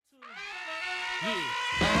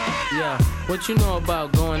Yeah, what you know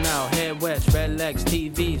about going out? Head west, red legs,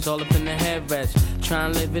 TVs, all up in the headrest.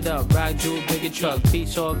 Trying to live it up, rock jewel, bigger truck,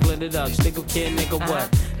 piece all glittered up. Stick a kid, nigga, what?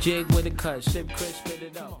 Jig with a cut, sip Chris, spit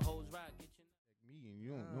it up.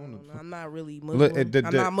 I'm not really Muslim.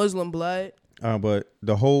 I'm not Muslim blood. But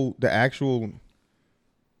the actual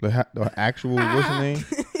what's the name?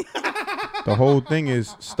 The whole thing is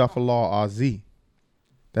Stuffallah RZ.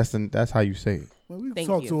 That's how you say it. Well, we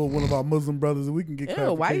talked to one of our Muslim brothers and we can get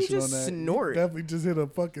clarification why you just on that. snort? Definitely just hit a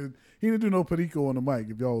fucking. He didn't do no perico on the mic.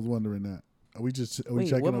 If y'all was wondering that, are we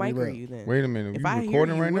checking? What mic are you then? Wait a minute. If you I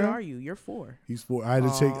recording hear you, right what now? are you? You're 4. He's 4. I had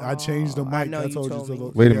to check. I changed the mic. I know I told you.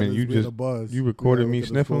 So wait a minute. You recorded me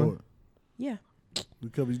sniffling? Yeah.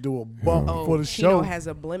 Because he's doing a bump for the Chino show. has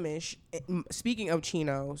a blemish. Speaking of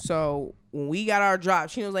Chino, so when we got our drop,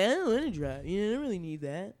 Chino's like, I don't want to drop. You know, I don't really need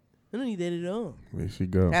that. I don't need that at all. There she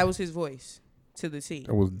go. That was his voice to the T.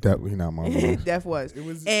 That was definitely not my voice. That was.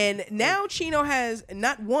 And now Chino has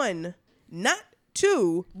not 1, not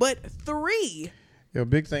 2, but 3. Yo,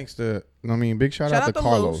 big thanks to, big shout out to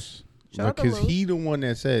Carlos. Because he the one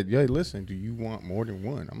that said, yo, listen, do you want more than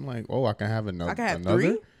one? I'm like, oh, I can have another. I can have another?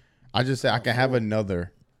 3? I just said I can have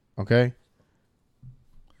another. Okay?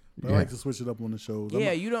 I like to switch it up on the shows.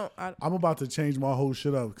 Yeah, you don't. I'm about to change my whole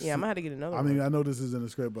shit up. Yeah, I'm going to have to get another one. I mean, I know this isn't a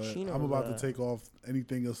script, but Chino, I'm about to take off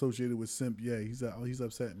anything associated with simp. Yeah, he's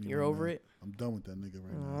upset me. You're over it? I'm done with that nigga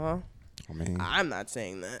right now. I'm not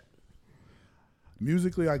saying that.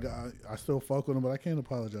 Musically, I still fuck with him, but I can't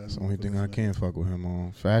apologize. That's the only thing I can't fuck with him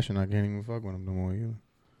on. Fashion, I can't even fuck with him no more either.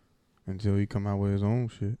 Until he come out with his own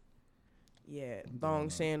shit. Yeah, thong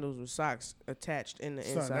sandals with socks attached in the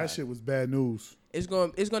inside. That shit was bad news. It's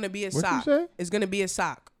going to be a sock. You say? It's going to be a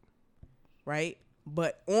sock, right?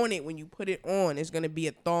 But on it, when you put it on, it's going to be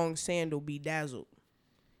a thong sandal bedazzled.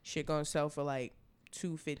 Shit going to sell for like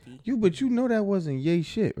 $250. But you know that wasn't Ye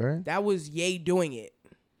shit, right? That was Ye doing it.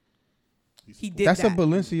 He did That's that. a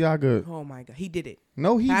Balenciaga. Oh my God, he did it.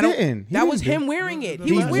 No, he didn't. That was him wearing it.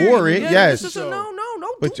 He was wore it. Yes. No,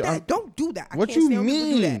 don't do that. Don't do that. What you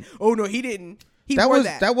mean? Oh no, he didn't. He that wore was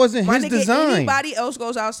that. That wasn't My his nigga, design. Anybody else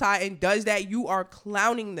goes outside and does that, you are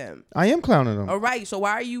clowning them. I am clowning them. All right, so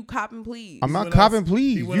why are you copping please? I'm not copping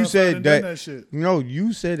please. You said that shit. No,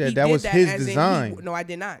 you said that was his design. No, I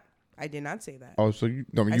did not. I did not say that. Oh, so you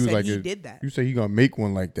was like he did that. You said he gonna make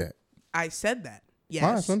one like that. I said that. Yes.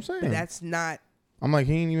 That's what I'm saying. But that's not. I'm like,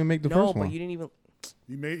 he didn't even make the first one. No, but you didn't even.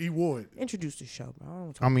 He wore it. Introduce the show,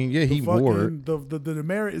 bro. He wore it. The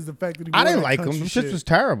merit is the fact that he. I didn't like him. The shit was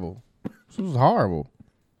terrible. This was horrible.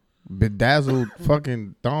 Bedazzled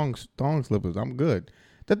fucking thong slippers. I'm good.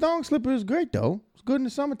 The thong slipper is great though. It's good in the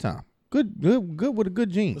summertime. Good with a good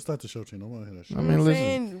jean. Let's start the show, Chino. I want to hear that shit. I mean,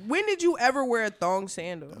 listen. When did you ever wear a thong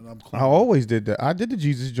sandal? I always did that. I did the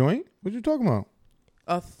Jesus joint. What you talking about?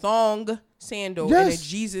 A thong sandal and a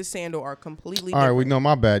Jesus sandal are completely different. All right, wait, no,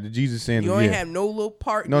 my bad. The Jesus sandal. You ain't have no little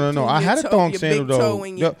part. No. I had a thong sandal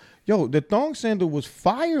though. Yo, the thong sandal was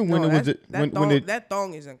fire when it was that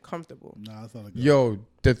thong is uncomfortable. Nah, it's not a good. Yo,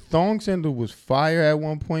 the thong sandal was fire at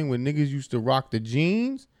one point when niggas used to rock the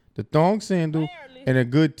jeans, the thong sandal, and a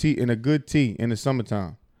good tee in the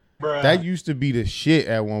summertime. Bruh. That used to be the shit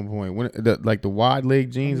at one point. When the wide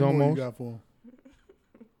leg jeans almost. You got for him?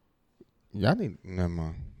 Y'all need never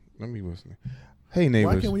mind. Let me listen. Hey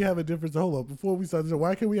neighbors. Why can't we have a difference? Hold up, before we start this,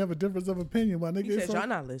 why can't we have a difference of opinion, my nigga? He said y'all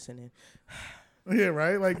not listening. Yeah,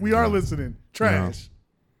 right. Like we are listening. Trash. No.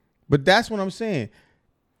 But that's what I'm saying.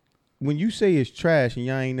 When you say it's trash and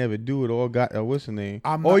y'all ain't never do it or what's the name,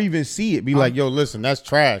 or even see it, like, yo, listen, that's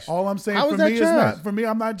trash. All I'm saying for me is not. For me,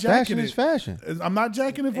 I'm not jacking it. Fashion is fashion. I'm not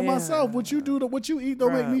jacking it for myself. What you do, what you eat,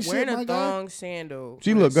 don't make me shit. Wearing a thong sandal,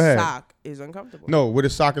 go ahead. Sock is uncomfortable. No, with a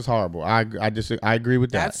sock is horrible. I agree with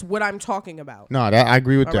that. That's what I'm talking about. No, I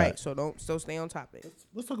agree with that. All right, so stay on topic.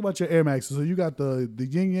 Let's talk about your Air Maxes. So you got the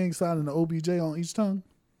yin yang sign and the OBJ on each tongue.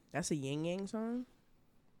 That's a yin yang sign.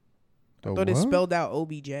 I thought it spelled out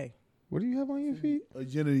OBJ. What do you have on your feet?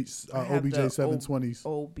 OBJ 720s.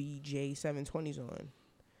 OBJ 720s on.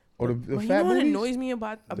 Oh, the fat booties? You know what annoys me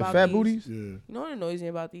about the fat these? booties? Yeah. You know what annoys me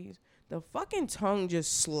about these? The fucking tongue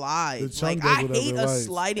just slides. Like, I hate a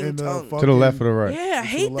sliding tongue. To the left or the right? Yeah, I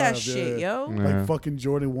hate that shit, yo. Like fucking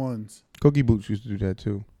Jordan 1s. Cookie Boots used to do that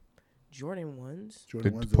too. Jordan 1s?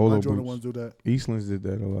 Jordan 1s. Polo Jordan boots. 1s do that. Eastlands did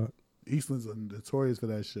that a lot. Eastlands are notorious for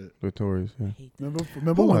that shit. Notorious, yeah.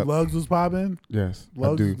 Remember when Lugs was popping? Yes,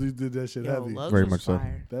 Lugs did that shit heavy. Lugs very was much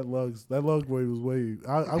fire. So. That Lug wave was wave.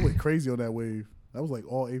 I went crazy on that wave. That was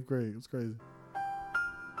like all 8th grade. It was crazy.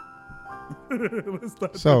 Let's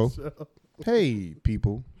start so, the show. Hey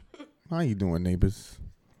people, how you doing, neighbors?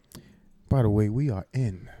 By the way, we are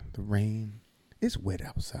in the rain It's wet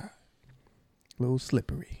outside. A little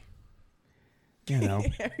slippery. You know,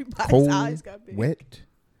 Everybody's cold, eyes got big. wet.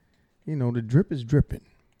 You know, the drip is dripping.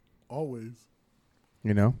 Always.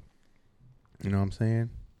 You know? You know what I'm saying?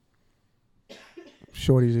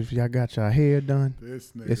 Shorties, if y'all got your hair done,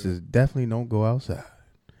 this is definitely don't go outside.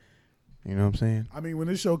 You know what I'm saying? I mean, when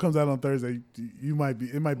this show comes out on Thursday, it might be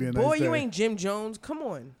a nice day. Boy, you ain't Jim Jones. Come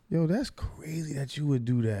on. Yo, that's crazy that you would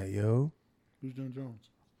do that, yo. Who's Jim Jones?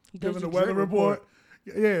 He does Giving the drip weather report.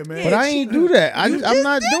 Yeah, man. But I ain't do that. I'm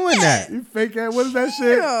not doing that. You fake ass. What is that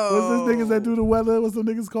shit? Yo. What's those niggas that do the weather? What's them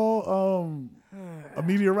niggas called? A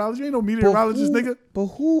meteorologist? You ain't no meteorologist, nigga. But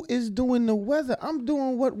who is doing the weather? I'm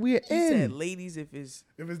doing what we're He in. said, ladies, if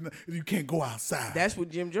Not, you can't go outside. that's what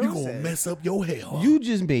Jim Jones You gonna said. mess up your hair. You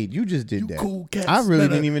just did that. Cool cats. I really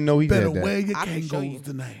didn't even know he better said that. wear your I can show you. Kangos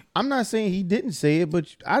tonight. I'm not saying he didn't say it, but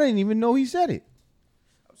I didn't even know he said it.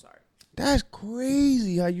 I'm sorry. That's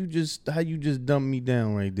crazy how you just dumbed me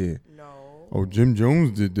down right there. No. Oh, Jim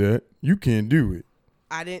Jones did that. You can't do it.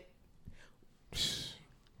 I didn't.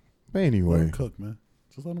 But Let anyway, them cook, man.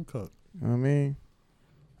 Just let them cook. I mean,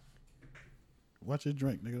 Watch your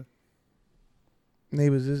drink, nigga.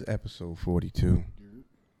 neighbors, this is episode 42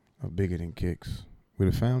 of Bigger Than Kicks. With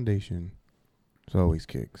a foundation, it's always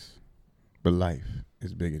kicks. But life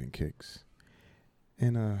is bigger than kicks.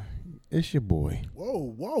 And it's your boy.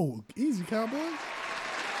 Whoa. Easy, cowboy.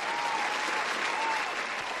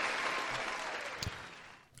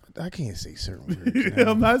 I can't say certain words.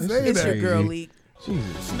 I'm not saying It's that. your girl league.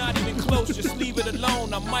 Jesus. It's not even close, just leave it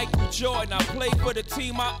alone. I'm Michael Jordan, I play for the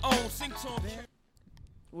team I own. Sing to him.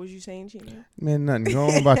 What was you saying, Chino? Man, nothing. Go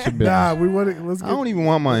on about your business. Nah, we want to. Let's I get. don't even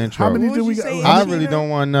want my intro. How many What do was we you got? saying? I Gina? really don't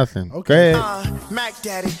want nothing. Okay. Go ahead. Mac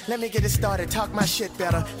Daddy, let me get it started. Talk my shit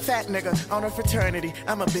better. Fat nigga on a fraternity.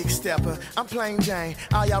 I'm a big stepper. I'm plain Jane.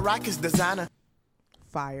 All y'all rock is designer.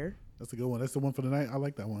 Fire. That's a good one. That's the one for the night. I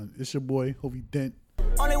like that one. It's your boy, Hovey Dent.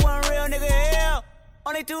 Only one real nigga here.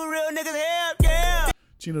 Only two real niggas here. Yeah.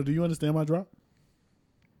 Chino, do you understand my drop?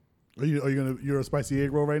 Are you you're a spicy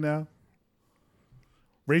egg roll right now?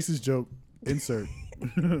 Racist joke. Insert.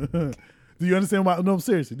 Do you understand my? No,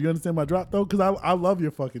 seriously. Do you understand my drop though? Because I love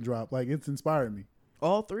your fucking drop. Like it's inspired me.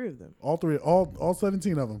 All three of them. All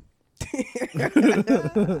 17 of them.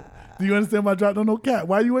 Do you understand my drop? No cap.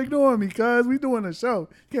 Why you ignoring me? Cause we doing a show.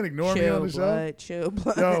 You can't ignore me on the show. Chill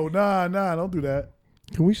blood. Yo, nah, don't do that.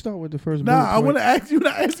 Can we start with the first Nah, bullet I point? want to ask you.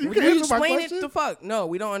 Not ask you. Will Can you answer my explain question? it the fuck? No,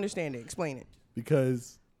 we don't understand it. Explain it.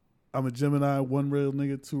 Because I'm a Gemini, one real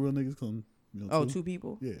nigga, two real niggas. Two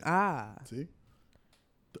people? Yeah. Ah. See?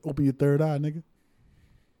 Open your third eye, nigga.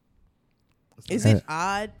 Is it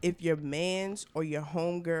odd if your man's or your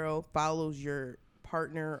homegirl follows your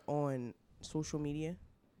partner on social media?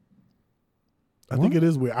 I think it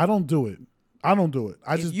is weird. I don't do it.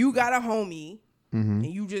 If you got a homie Mm-hmm. and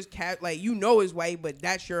you just you know his wife, but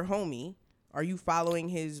that's your homie, are you following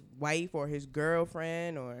his wife or his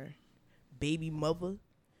girlfriend or baby mother?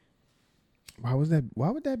 Why would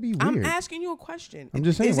that be weird? I'm asking you a question. I'm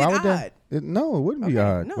just saying, Is why it would odd? that? No, it wouldn't be Okay,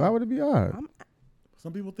 odd. no. Why would it be odd?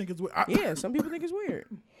 Some people think it's weird. Yeah, some people think it's weird.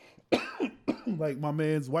 Like my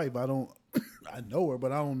man's wife. I know her,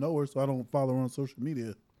 but I don't know her, so I don't follow her on social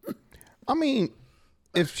media. I mean,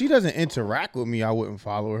 if she doesn't interact with me, I wouldn't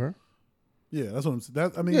follow her. Yeah, that's what I'm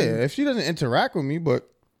saying. Yeah, if she doesn't interact with me, but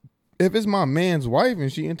if it's my man's wife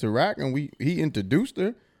and she interact and he introduced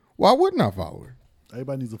her, why wouldn't I follow her?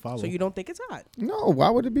 Everybody needs to follow. So you don't think it's odd? No, why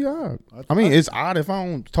would it be odd? I mean, it's odd if I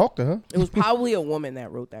don't talk to her. It was probably a woman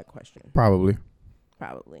that wrote that question. Probably.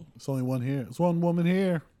 Probably. It's only one here. It's one woman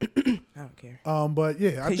here. I don't care. But yeah,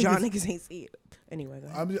 I Because think y'all it's- niggas ain't see it. Anyway, go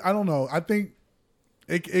ahead. I don't know. I think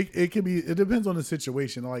it can be. It depends on the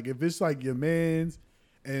situation. Like if it's like your man's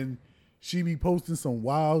and she be posting some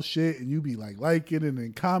wild shit and you be like liking it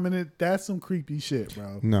and commenting, that's some creepy shit,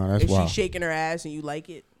 bro. No, that's If wild. she's shaking her ass and you like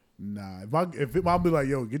it, Nah, I'll be like,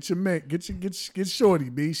 yo, get your man, get shorty,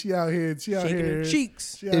 B. She out here, shaking her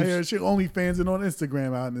cheeks. She out here, she OnlyFans and on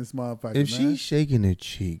Instagram out in this motherfucker. If man. she's shaking her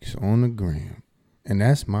cheeks on the gram and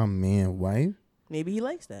that's my man wife, Maybe he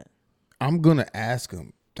likes that. I'm gonna ask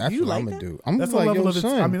him. That's You what I'm like gonna that? do. I'm that's like, a level yo, of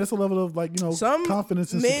son. that's a level of like Some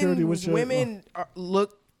confidence and men, security with your women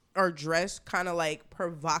are dressed kind of like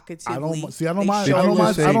provocatively. I don't They mind. show I don't you mind.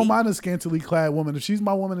 I titty. don't mind a scantily clad woman. If she's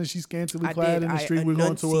my woman and she's scantily I clad did. in the I street, we're going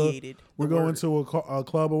enunciated the word. to a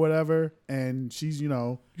club or whatever, and she's she's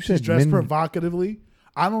said dressed men- provocatively.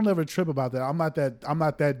 I don't ever trip about that. I'm not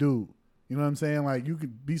that dude. You know what I'm saying? Like you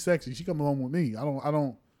could be sexy. She come along with me. I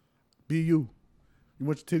don't. Be you. You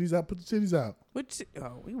want your titties out? Put the titties out.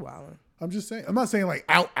 We wildin'. I'm just saying. I'm not saying like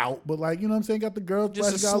out, but like, you know what I'm saying? Got the girls just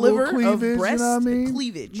a got sliver a little cleavage, of breast, you know what I mean?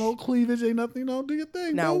 cleavage. No cleavage, ain't nothing. Do your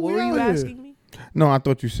thing. Now, bro. what were you asking me? No, I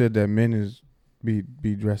thought you said that men is be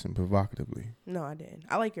dressing provocatively. No, I didn't.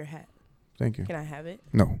 I like your hat. Thank you. Can I have it?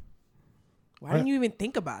 No. Why didn't you even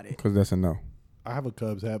think about it? Because that's a no. I have a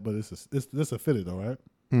Cubs hat, but it's a fitted though, right?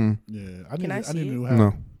 Mm. Yeah. I need a new hat.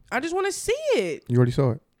 No. I just want to see it. You already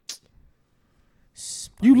saw it.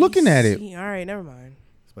 Spicy. You looking at it. All right, never mind.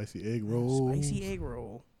 Spicy egg roll. Spicy egg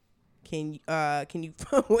roll. Can you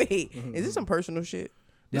wait? Is this some personal shit?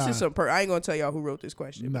 This is some. I ain't gonna tell y'all who wrote this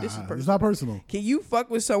question. But this is personal. It's not personal. Can you fuck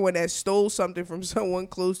with someone that stole something from someone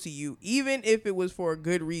close to you, even if it was for a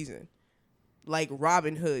good reason, like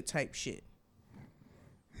Robin Hood type shit?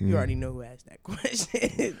 You already know who asked that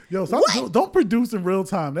question. Yo, don't produce in real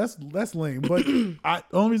time. That's lame. But the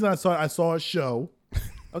only reason I saw a show.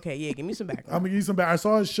 Okay, yeah, give me some background. I'm gonna give you some back. I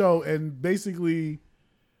saw a show, and basically,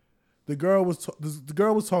 the girl was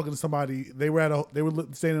talking to somebody. They were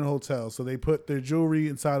staying in a hotel, so they put their jewelry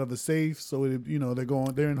inside of a safe. So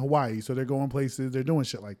they're in Hawaii, so they're going places. They're doing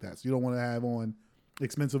shit like that. So you don't want to have on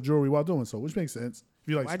expensive jewelry while doing so, which makes sense. If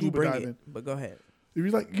you like Why'd scuba you bring diving, it? But go ahead. if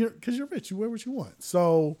you like, because you're rich, you wear what you want.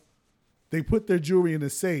 So they put their jewelry in a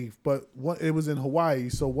safe, but it was in Hawaii.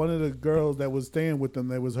 So one of the girls that was staying with them,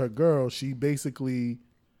 that was her girl, she basically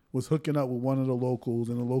was hooking up with one of the locals,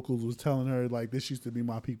 and the locals was telling her, like, this used to be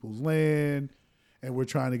my people's land, and we're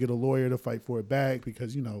trying to get a lawyer to fight for it back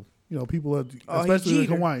because, you know, people are, especially in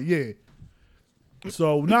Hawaii. Yeah.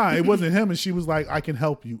 So, it wasn't him, and she was like, I can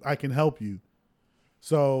help you.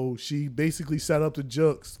 So she basically set up the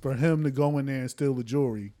jokes for him to go in there and steal the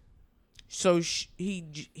jewelry. So he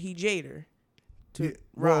jaded her to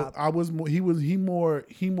rob. Rob. He more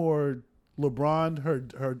LeBron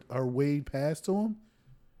her Wade pass to him.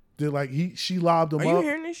 She lobbed him up. Are you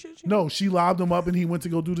hearing this shit? No, she lobbed him up and he went to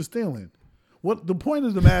go do the stealing. What the point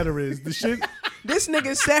of the matter is, the shit. This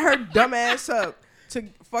nigga set her dumb ass up to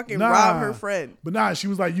fucking rob her friend. But she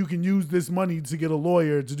was like, you can use this money to get a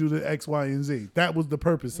lawyer to do the X, Y, and Z. That was the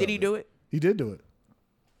purpose. Did he do it? He did do it.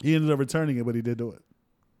 He ended up returning it, but he did do it.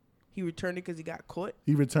 He returned it because he got caught?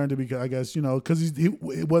 He returned it because, I guess, because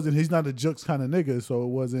he's not a jokes kind of nigga, so it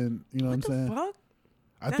wasn't, you know what I'm saying? What the fuck?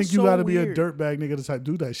 I think you so got to be a weird. dirtbag nigga to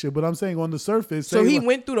do that shit. But I'm saying on the surface. So he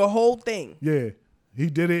went through the whole thing. Yeah.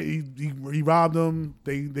 He did it. He robbed them.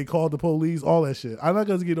 They called the police, all that shit. I'm not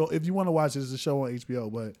going to get, if you want to watch it, it's a show on HBO,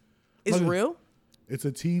 but. It's real? It's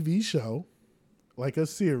a TV show, like a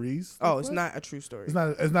series. Oh, it's not a true story.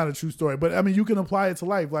 It's not a true story. But I mean, you can apply it to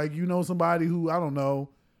life. Like, somebody who, I don't know,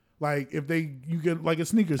 like if you get like a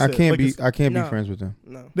sneaker set. I can't be friends with them.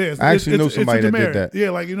 No. I actually know somebody that did that.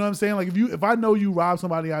 Yeah, like, you know what I'm saying? Like if I know you robbed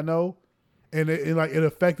somebody I know and it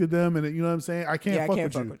affected them and you know what I'm saying? I can't fuck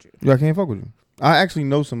with you. Yeah, I can't fuck with you. I actually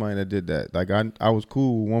know somebody that did that. Like I was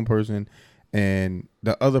cool with one person and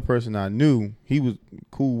the other person I knew, he was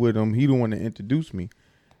cool with him. He didn't want to introduce me.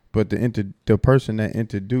 But the person that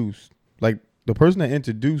introduced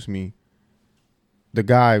me, the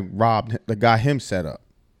guy him set up.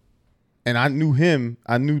 And I knew him.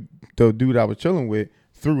 I knew the dude I was chilling with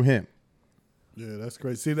through him. Yeah, that's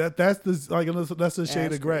great. See, that's a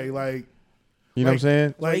shade of gray. Like, you know what I'm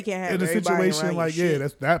saying? Like in a situation like,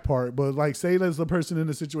 that's that part. But like, say there's a person in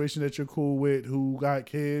a situation that you're cool with who got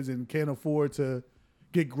kids and can't afford to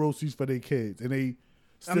get groceries for their kids, and they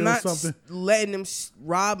steal I'm not something. Letting them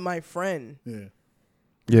rob my friend. Yeah.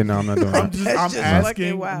 Yeah, no, I'm not doing that. I'm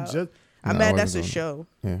asking. Wow. I'm mad that's a show.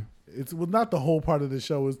 Yeah. It was not the whole part of the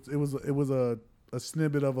show. It was a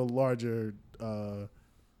snippet of a larger a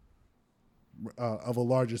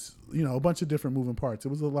bunch of different moving parts. It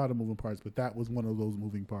was a lot of moving parts, but that was one of those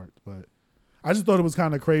moving parts. But I just thought it was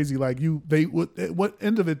kind of crazy. Like what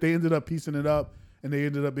end of it? They ended up piecing it up and they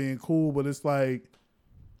ended up being cool. But it's like,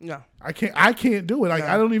 no, I can't do it. Like,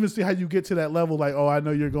 I don't even see how you get to that level. Like, oh, I know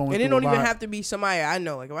you're going. And it don't even have to be somebody I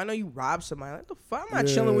know. Like, if I know you rob somebody, like, the fuck, I'm not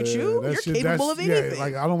chilling with you. You're capable of anything. Yeah,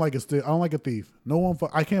 like I don't like a thief. No one.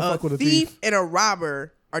 I can't fuck with a thief. A thief and a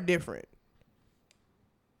robber are different.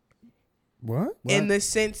 What? In the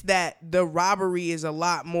sense that the robbery is a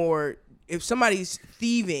lot more. If somebody's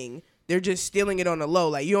thieving, they're just stealing it on the low.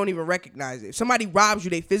 Like, you don't even recognize it. If somebody robs you,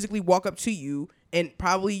 they physically walk up to you and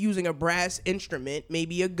probably using a brass instrument,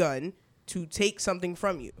 maybe a gun, to take something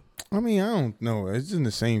from you. I mean, I don't know. It's in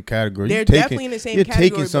the same category. They're definitely in the same category.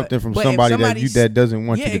 You're taking something from somebody that doesn't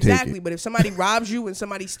want you to take it. Yeah, exactly. But if somebody robs you and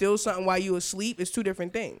somebody steals something while you asleep, it's two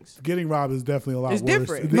different things. Getting robbed is definitely a lot worse. It's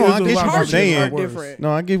different. No, I get what you're saying. Different.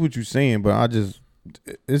 No, I get what you're saying, but I just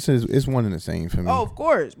it's one and the same for me. Oh, of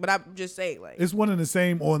course, but I'm just saying, like, It's one and the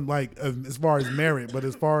same on like as far as merit, but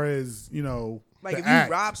as far as like if act,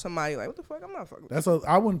 you rob somebody, like, what the fuck? I'm not fucking. that's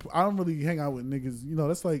I don't really hang out with niggas.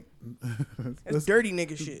 That's like That's dirty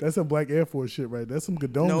nigga shit. That's some Black Air Force shit right there. That's some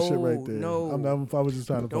Godome shit right there. No. I was just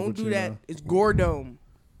trying to fuck Don't with do you that. now. It's Gordome.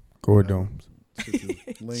 Gordomes.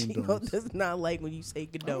 Lame Gino domes. does not like when you say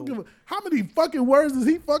I don't Godome. give how many fucking words does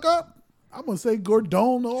he fuck up? I'm gonna say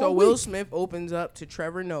Gordone all So week. Will Smith opens up to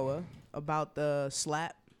Trevor Noah about the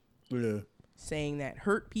slap, Yeah. saying that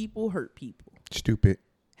hurt people hurt people. Stupid.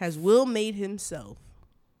 Has Will made himself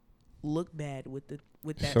look bad with that?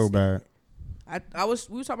 So statement? bad.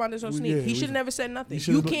 we were talking about this on Sneak. Yeah, He we should have never said nothing. he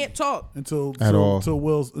should've- You can't talk. Until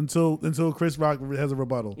Chris Rock has a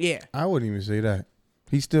rebuttal. Yeah. I wouldn't even say that.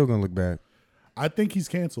 He's still gonna look bad. I think he's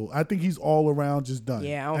canceled. I think he's all around just done.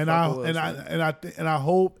 Yeah, I don't and fuck with Will and I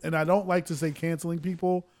hope, and I don't like to say canceling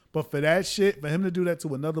people, but for that shit, for him to do that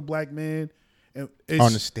to another black man, and it's,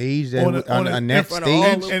 On the stage, on that in front of all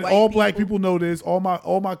stage. the and white all black people. people know this. All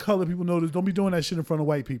my colored people know this. Don't be doing that shit in front of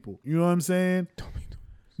white people. You know what I'm saying?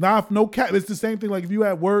 Nah, no cap. It's the same thing. Like if you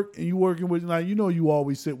at work and you working with, like, you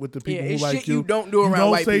always sit with the people who it's like shit you don't do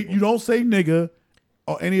around white people. You don't say nigga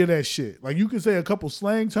or any of that shit. Like you can say a couple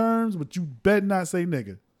slang terms, but you better not say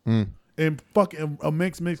nigga. And fucking a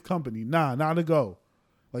mixed company. Nah, not to go.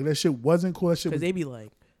 Like that shit wasn't cool. That shit Because was, they be like,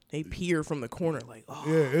 they peer from the corner like, oh,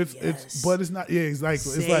 yeah, yes. but it's not. Yeah,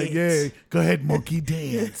 exactly. It's Say like, it. yeah, go ahead, monkey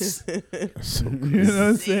dance. So You know what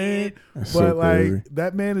I'm saying? That's But so like crazy.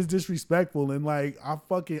 that man is disrespectful, and like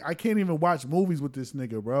I can't even watch movies with this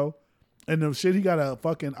nigga, bro. And the shit he got a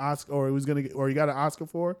fucking Oscar, or he got an Oscar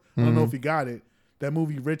for. I don't know if he got it. That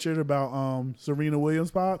movie Richard about Serena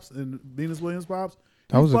Williams pops and Venus Williams pops.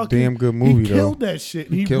 That was a damn good movie, He though. killed that shit.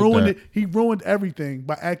 And He he killed ruined that. it. He ruined everything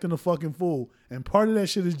by acting a fucking fool. And part of that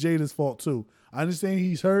shit is Jada's fault too. I understand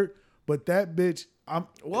he's hurt, but that bitch,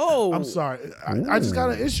 Whoa. I'm sorry. I just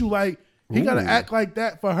got an issue. Like he got to act like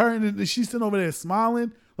that for her, and then she's sitting over there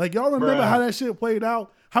smiling. Like y'all remember how that shit played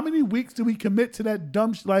out? How many weeks did we commit to that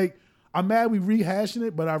dumb? Like I'm mad we rehashing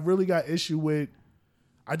it, but I really got issue with.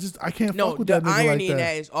 I can't No, fuck with the that nigga irony like in that.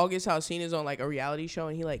 that is August Alsina's on like a reality show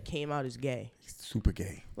and he like came out as gay. Super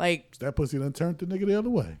gay. Like That pussy done turned the nigga the other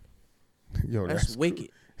way. Yo, that's wicked.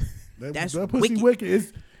 That's that pussy wicked.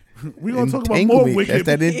 wicked. We gonna talk about more entanglement. wicked.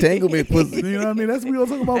 That's that entanglement pussy. You know what I mean? That's we gonna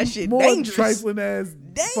talk about That shit more dangerous. trifling ass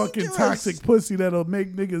fucking Dangerous. toxic pussy that'll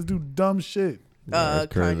make niggas do dumb shit.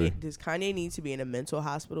 that's crazy. Does Kanye need to be in a mental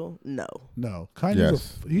hospital? No. No, Kanye's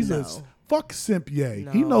Yes. he's a No. fuck simp. Yay,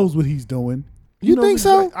 No. he knows what he's doing. You knows think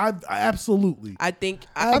so? I absolutely. I think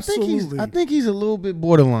I Absolutely. think he's a little bit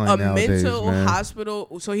borderline a nowadays, mental man.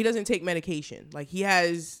 hospital. So he doesn't take medication. Like he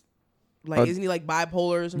has, like isn't he like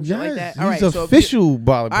bipolar or some shit like that? Yes, All right, he's so official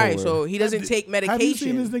bipolar. all right, so he doesn't take medication. Have you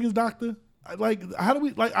seen this nigga's doctor? Like, how do we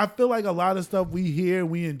like? I feel like a lot of stuff we hear,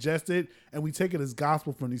 we ingest it, and we take it as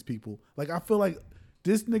gospel from these people. Like, I feel like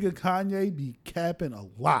this nigga Kanye be capping a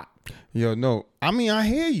lot. Yo, no. I mean, I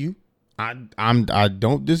hear you. I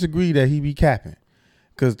don't disagree that he be capping.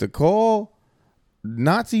 Cause to call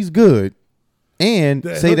Nazis good and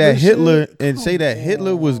That say that Hitler Hitler shit? and say that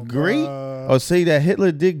Hitler was on, great bruh. or say that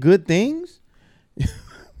Hitler did good things.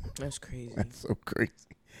 That's crazy. That's so crazy.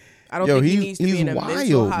 I don't Yo, think he he's- needs to be he's in a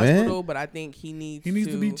mental wild, man. hospital, but I think he needs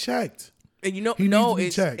to be checked. And you know, He no,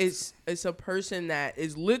 needs to be it's checked. it's a person that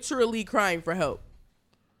is literally crying for help.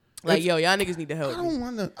 Like, yo, y'all niggas need to help. I don't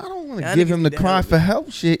want to Y'all give niggas him the need to cry help for me.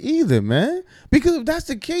 help shit either, man. Because if that's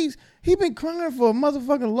the case, he been crying for a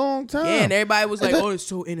motherfucking long time. Yeah, and everybody was like, that- "Oh, it's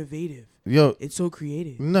so innovative. Yo, It's so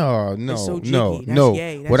creative." no, It's so jiggy. no, That's no.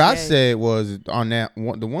 yay. That's What I yay. said was on that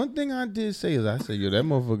one. The one thing I did say is I said, yo, that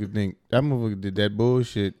motherfucker did that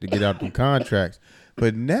bullshit to get out the contracts.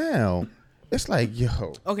 But now it's like,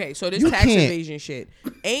 yo, Okay, so this You tax can't- evasion shit.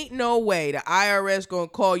 Ain't no way the IRS gonna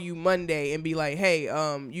call you Monday and be like, "Hey,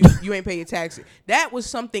 you ain't pay your taxes." That was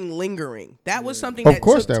something lingering. That was something Of that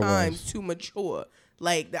course took that time was. to mature.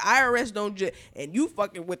 Like the IRS don't just, and you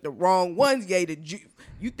fucking with the wrong ones, yeah.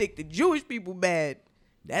 You think the Jewish people bad?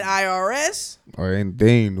 That IRS, they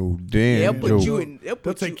ain't no damn they'll put joke. you in. They'll They'll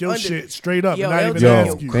put take you your under, shit straight up Yo, and not they'll even take Yo, ask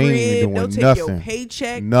your you. they ain't even crib. doing They'll take your nothing.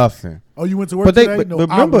 paycheck. Nothing. Oh, you went to work today? No,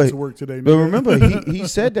 I went to work today. But nigga. remember, he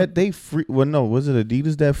said that they free. Well, no, was it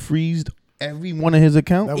Adidas that freezed every one of his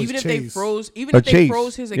accounts? That was Even if they Chase. froze, Or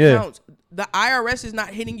Chase. his Yeah. accounts, the IRS is not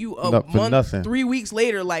hitting you a No, for month, nothing. 3 weeks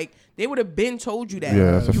later. Like they would have been told you that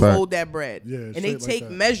Yeah, that's a you fact. owed that bread, Yeah, and they shit like take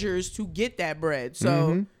that. measures to get that bread. So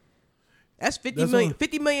Mm-hmm. that's $50 That's million. all.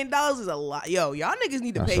 $50 million is a lot. Yo, y'all niggas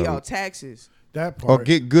need to That's pay a- y'all taxes. that Or part.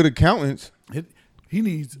 get good accountants. He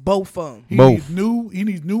needs both of them. He Both.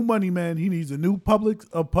 needs new money, man. He needs a new public.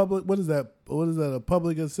 What is that? What is that? A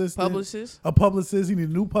public assistant? Publicist. A publicist. He needs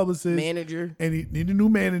a new publicist. Manager. And he need a new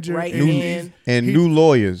manager. Right and hand. New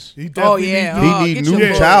lawyers. He Oh definitely yeah. He need get new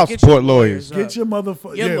your child get support your lawyers. Get your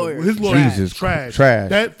motherfucker. Your Yeah, lawyers. his lawyers. Jesus, Trash. trash.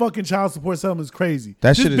 That fucking child support settlement is crazy.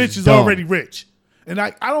 That this shit is bitch is dumb. already rich. And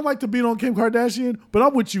I don't like to beat on Kim Kardashian, but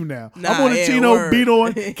I'm with you now. Nah, I'm on the yeah, Chino word. beat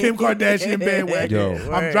on Kim Kardashian bandwagon.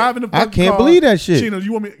 Yo. I'm driving the I fucking can't car. believe that shit. Chino,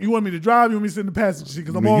 you want me to drive? You want me to sit in the passenger seat?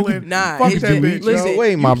 Because I'm Man, all you in. can- Nah, Fuck it's that just- bitch. listen, yo.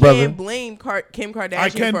 Wait, my you brother. can't blame Kim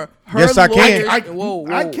Kardashian can. for her Yes, I can. lawyers. Whoa.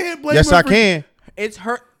 I can't blame Yes, her I for- can. It's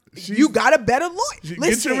her. You got a better lawyer.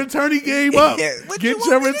 Get your attorney game up. What Get you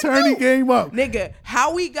your want me to attorney do? game up. Nigga,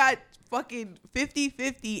 how we got fucking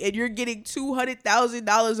 50-50 and you're getting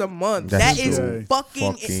 $200,000 a month? That's That is simp.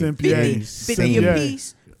 fucking Fucking 50 simp. a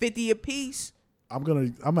piece. 50 a piece. I'm gonna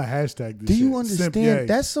hashtag this. Do you shit. understand? Simp yay.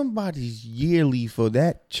 That's somebody's yearly for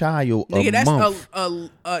that child Nigga, a that's month.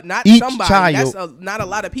 not Each somebody. child- That's not a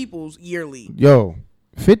lot of people's yearly. Yo,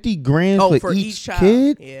 50 grand Oh, for each child.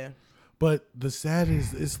 kid. Yeah. But the sad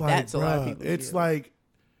is, it's like, That's a lot of bruh, people, it's yeah. like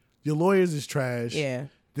your lawyers is trash. Yeah.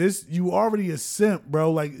 This you already a simp,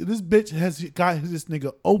 bro. Like this bitch has got this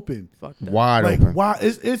nigga open. Fuck that. Wide Like open. why?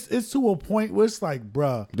 It's to a point where it's like,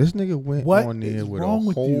 bruh. This nigga went What on is there with wrong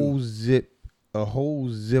with a whole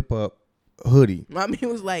zip up hoodie. I mean, it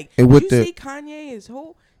was like, And did with you the- see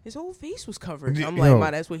Kanye? His whole face was covered. I'm Yo.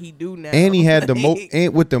 like, that's what he do now. And he had the Like,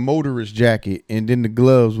 and with the motorist jacket and then the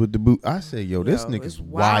gloves with the boot. I said, yo, this yo, nigga's it's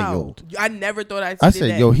wild. I never thought I'd I see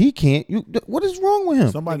said, that. yo, he can't. What is wrong with him?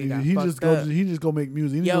 Somebody Nigga got he fucked just up. go make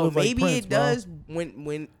music. He needs to Yo, live like maybe Prince, it bro. does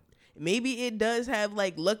when maybe it does have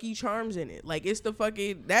like Lucky Charms in it. Like it's the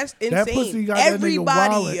fucking that's insane. That pussy got that nigga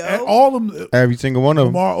Everybody, wildin'. yo. All them Every single one of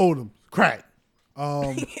them. Lamar Odom, crack.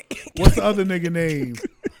 What's the other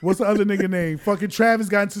nigga name? Fucking Travis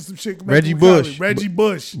got into some shit. Reggie Bush. Reggie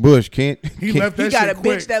Bush. Bush can't. He can't- left that He got shit a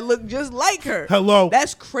quick. bitch that looked just like her. Hello.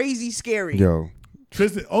 That's crazy scary. Yo,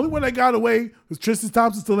 Tristan. Only one that got away was Tristan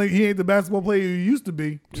Thompson. Still ain't, he ain't the basketball player he used to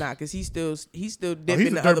be. Nah, cause he's still Oh, dipping he's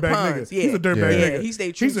in a the other dirtbag ponds. nigga. Yeah, He's a dirtbag yeah. nigga. He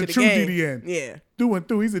stayed true He's to a the true game. DDN. Yeah. Through and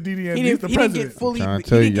through. He's a DDN. He He's the didn't president. get fully. trying to he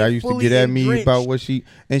tell didn't you, I get used to fully get at me drenched. about what she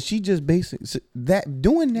and she just basically that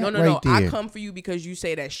doing that No, right there. I come for you because you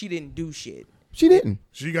say that she didn't do shit. She didn't.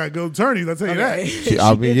 She got good attorneys. I tell you Okay. that. She,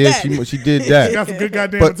 I mean, did yeah, that. she did that. She got some good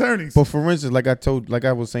goddamn but, attorneys. But for instance, like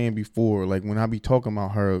I was saying before, like when I be talking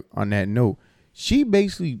about her on that note, she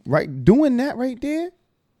basically doing that right there.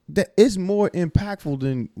 That is more impactful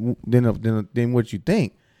than what you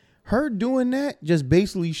think. Her doing that just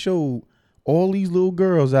basically showed all these little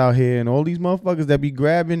girls out here and all these motherfuckers that be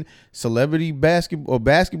grabbing celebrity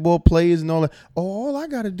basketball players and all that. Oh, all I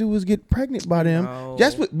gotta do is get pregnant by them. No.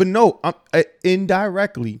 But no,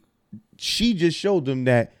 indirectly, she just showed them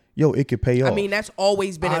that yo, it could pay off. I mean, that's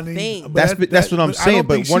always been a thing. but That's what I'm but I saying. don't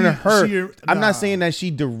But think one of she- her, I'm nah. not saying that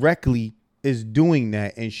she directly is doing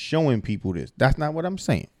that and showing people this. That's not what I'm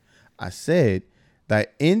saying. I said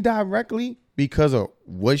that indirectly because of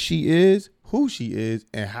what she is, who she is,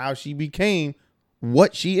 and how she became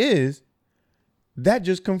what she is, that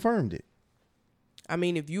just confirmed it. I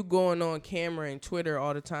mean, if you going on camera and Twitter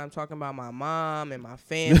all the time talking about my mom and my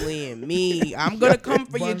family and me, I'm gonna come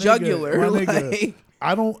for My your nigga, jugular. my nigga. Like,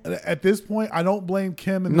 I don't. At this point, I don't blame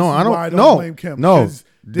Kim. And No, this is I don't- why I don't no, blame Kim. no, 'Cause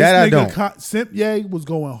this that I nigga don't. Simp Ye was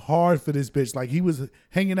going hard for this bitch. Like he was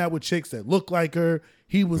hanging out with chicks that looked like her.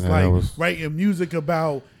 He was Yeah, like that was- writing music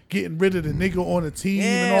about getting rid of the nigga on the team Yeah,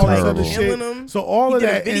 and all this like other killing shit. him. So all He of did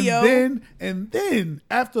a that, video. and then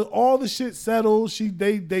after all the shit settles,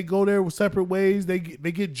 they go their separate ways. They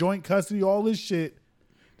get joint custody. All this shit.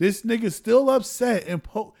 This nigga still upset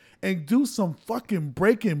and do some fucking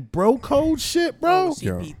breaking bro code shit, bro.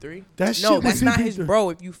 CP3. That shit No, was that's not his CP3. bro.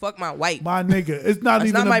 If you fuck my wife, My nigga, it's not That's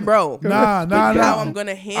even not my bro. Nah. how I'm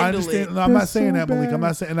gonna I handle understand. it. No, I'm not That's saying so that, Malik. I'm bad.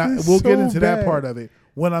 not saying. It's We'll get so into that bad. part of it.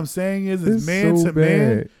 What I'm saying is It's man so to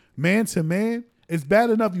man, bad. man to man. It's bad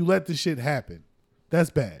enough you let this shit happen. That's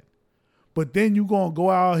bad. But then you gonna go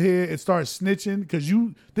out here and start snitching because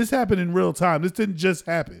this happened in real time. This didn't just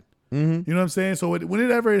happen. Mm-hmm. You know what I'm saying? So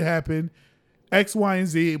whenever it happened, X, Y, and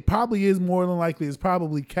Z, it probably is more than likely. It's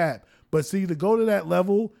probably cap. But see, to go to that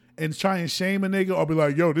level and try and shame a nigga or be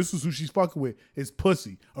like, yo, this is who she's fucking with, it's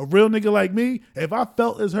pussy. A real nigga like me, if I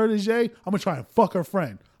felt as hurt as Jay, I'm gonna try and fuck her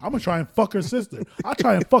friend. I'm gonna try and fuck her sister. I'll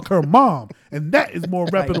try and fuck her mom. And that is more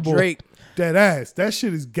reputable. Drake. That ass. That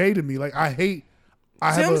shit is gay to me. Like, I hate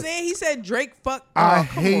See what I'm saying? He said Drake fuck. I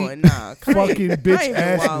come hate on, nah, come fucking on. bitch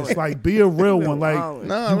assness. Like, be a real one. Like,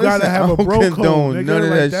 you gotta have a bro code, nigga. None of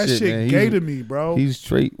like, that shit, man. gay to me, bro. He's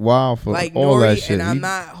straight wild for like all Nori, that shit. and I'm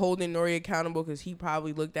not holding Nori accountable because he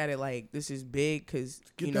probably looked at it like this is big because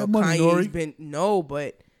you know money, Kanye's Nori. been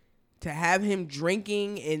but to have him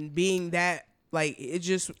drinking and being that like it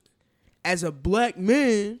just as a black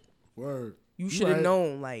man. Word. You should have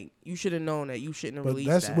known, like you should have known that you shouldn't have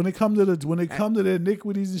released that. When it comes to the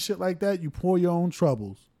iniquities and shit like that, you pour your own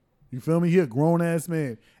troubles. You feel me? He a grown ass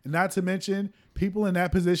man, and not to mention people in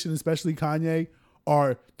that position, especially Kanye,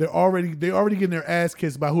 they're already getting their ass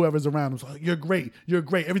kissed by whoever's around them. So, you're great,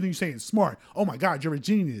 everything you're saying is smart. Oh my God, you're a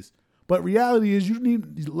genius. But reality is, you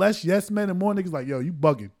need less yes men and more niggas like, yo, you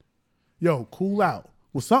bugging, yo, cool out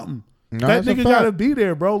with something. No, that nigga gotta be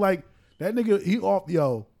there, bro. Like that nigga, he off,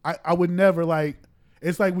 yo. I would never like.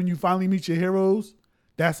 It's like when you finally meet your heroes.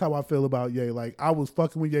 That's how I feel about Ye. Like I was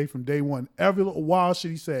fucking with Ye from day one. Every little wild shit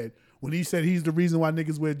he said when he said he's the reason why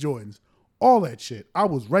niggas wear Jordans. All that shit. I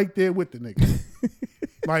was right there with the nigga.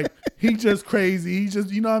 Like he just crazy. He just,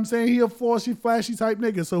 you know what I'm saying? He a flashy type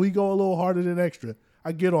nigga, so he go a little harder than extra.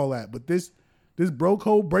 I get all that, but this bro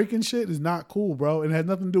code breaking shit is not cool, bro. It has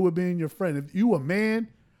nothing to do with being your friend. If you a man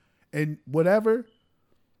and whatever.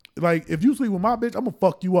 Like, if you sleep with my bitch, I'm going to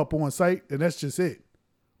fuck you up on sight, and that's just it.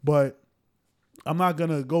 But I'm not going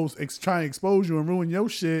to go try and expose you and ruin your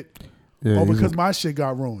shit because my shit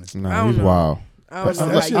got ruined. Nah, he's wild. I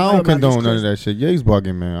don't condone none of that shit. Ye's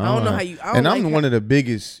bugging, man. I don't know how you... And I'm one of the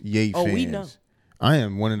biggest Ye fans. Oh, we know. I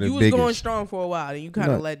am one of the biggest. You was going strong for a while, and you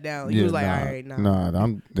kind of let down. You was like, all right, nah.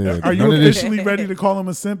 Are you officially ready to call him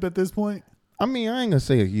a simp at this point? I mean, I ain't gonna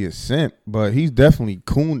say he a simp, but he's definitely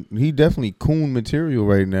coon. He definitely coon material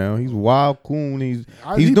right now. He's wild coon. He's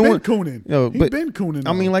doing been cooning. He's been cooning.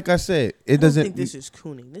 I mean, like I said, it doesn't. I think this is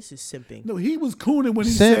cooning. This is simping. No, he was cooning when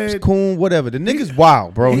he simps, said coon, whatever. The nigga's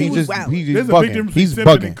wild, bro. He's just wild. he's There's bugging. a big difference He's between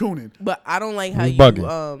simping bugging. and cooning. But I don't like how He's you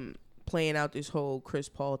bugging. Playing out this whole Chris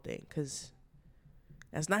Paul thing because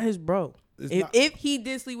that's not his bro. If he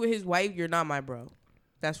did sleep with his wife, you're not my bro.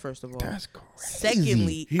 That's first of all. That's crazy.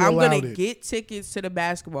 Secondly, I'm going to get tickets to the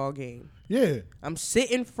basketball game. Yeah. I'm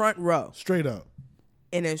sitting front row. Straight up.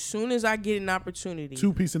 And as soon as I get an opportunity.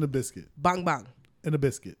 2 piece in a biscuit. Bang, bang. And a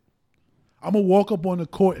biscuit. I'm going to walk up on the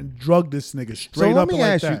court and drug this nigga straight up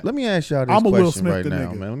like that. Let me ask y'all this I'm a Will question Smith right the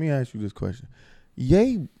now, nigga. man. Let me ask you this question.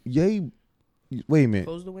 Ye, wait a minute.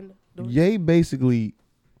 Close the window. Ye basically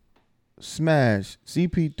smashed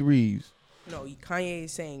CP3's. No, Kanye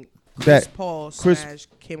is saying Chris That Paul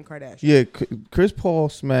smashed Kim Kardashian. Yeah, Chris Paul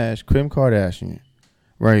smashed Kim Kardashian,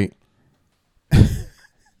 right?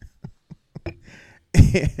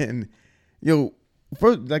 And yo,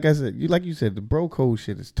 first, like I said, you said, the bro code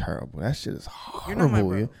shit is terrible. That shit is horrible. You're not my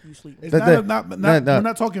bro. You sleep. It's we're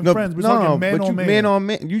not talking friends. We're talking man on man. Man on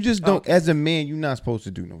man. You just don't. As a man, you're not supposed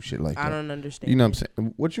to do no shit like that. I don't understand. You know what I'm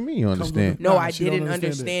saying? What you mean you understand? No, I didn't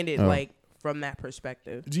understand it. Oh. Like. From that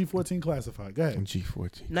perspective. G14 classified. Go ahead.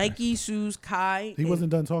 G14. Nike, Suze, Kai. He wasn't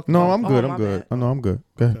done talking. No, I'm good. Oh, I'm good. bad. Oh, no, I'm good.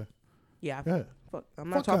 Go ahead. Okay. Yeah. Go ahead. Fuck, I'm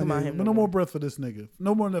not talking about him. No more breath for this nigga.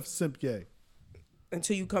 No more enough simp yay.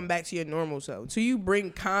 Until you come back to your normal self. Until you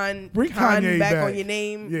bring Kanye back on your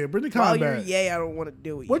name. Yeah, bring the Kanye while back. You're I don't want to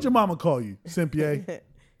deal with you. What'd your mama call you? Simp yay?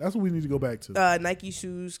 That's what we need to go back to. Nike,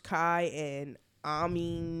 Suze, Kai, and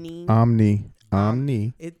Omni. Omni.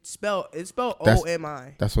 It's spelled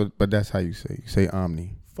OMI. That's what, but that's how you say. You say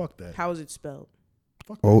Omni. Fuck that. How is it spelled?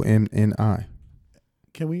 OMNI.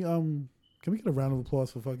 Can we get a round of applause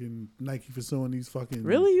for fucking Nike for suing these fucking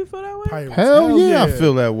Really? You feel that way? pirates? Hell yeah, I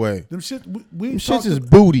feel that way. Them shit. Them shits is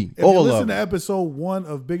booty. If All you of listen them. to episode 1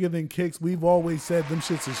 of Bigger Than Kicks, we've always said them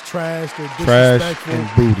shits is trash. They're Trash disrespectful and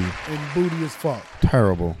booty. and booty as fuck.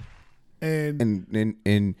 Terrible. And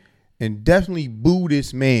definitely boo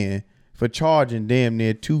this man for charging damn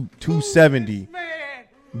near 270.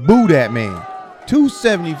 Boo that man.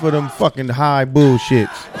 270 for them fucking high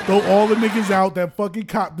bullshits. throw all the niggas out that fucking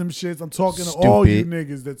cop them shits. I'm talking to all you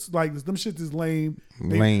niggas that's like, them shits is lame.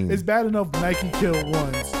 Lame. It's bad enough Nike killed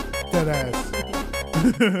ones. That ass.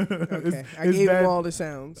 Okay, I gave him all the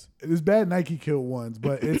sounds. It's bad Nike killed ones,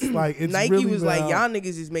 but it's like it's Nike really was like, y'all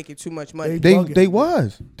niggas is making too much money. They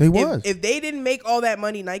was. If they didn't make all that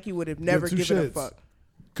money, Nike would have never given a fuck.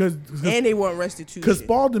 And they weren't arrested too. Because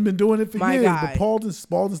Spalding been doing it for years. Guy. But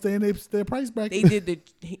Spalding staying their price bracket. They did the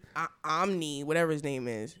Omni, whatever his name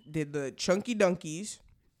is, did the Chunky Dunkies.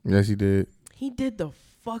 Yes, he did. He did the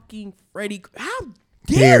fucking Freddy. How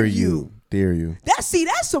dare you? Dare you?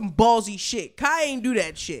 That's some ballsy shit. Kai ain't do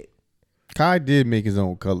that shit. Kai did make his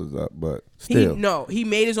own colors up, but still. He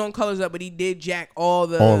made his own colors up, but he did jack all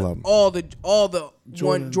the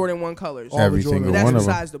Jordan 1 colors. Every single That's one of them.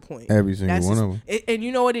 besides the point. Every single one of them. And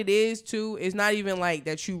you know what it is too? It's not even like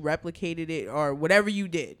that you replicated it or whatever you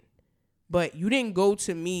did. But you didn't go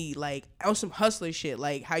to me like on some hustler shit,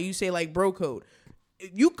 like how you say like bro code.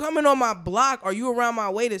 You coming on my block or you around my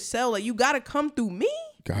way to sell, like you gotta come through me.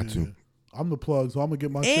 Got to. I'm the plug, so I'm gonna get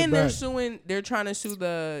my shit And back. they're trying to sue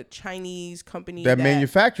the Chinese company that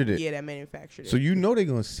manufactured it. Yeah, that manufactured it. So you know they're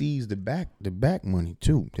gonna seize the back money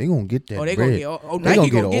too. They gonna get that. Nike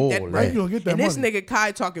gonna get that. Nike gonna get that and this money. nigga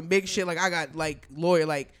Kai talking big shit like I got like lawyer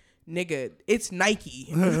like nigga, it's Nike.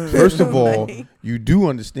 First of all, you do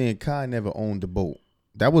understand Kai never owned the boat.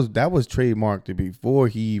 That was trademarked before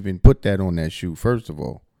he even put that on that shoe. First of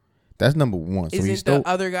all, that's number one. So Isn't the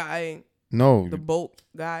other guy? No, the boat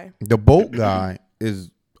guy. The boat guy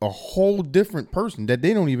is a whole different person that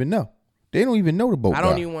they don't even know. They don't even know the boat guy. I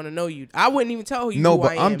don't even want to know you. I wouldn't even tell you. No, who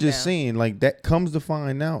but I I'm am just now. saying, like that comes to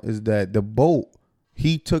find out is that the boat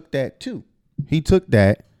he took that too. He took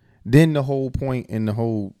that. Then the whole point and the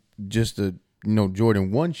whole just the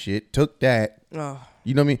Jordan 1 shit took that. Oh.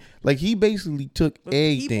 You know what I mean? Like he basically took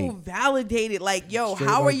everything. People validated like, yo, Straight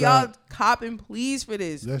how like are y'all that. copping pleas for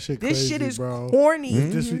this? That shit this crazy, shit is bro. corny.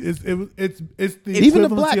 It's the Even the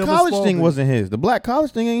equivalency black of a college thing Spalding. wasn't his. The black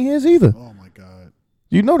college thing ain't his either. Oh my god.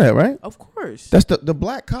 You know that, right? Of course. That's the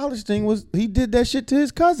black college thing was he did that shit to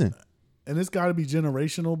his cousin. And it's got to be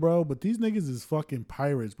generational, bro. But these niggas is fucking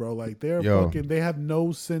pirates, bro. Like they're fucking. They have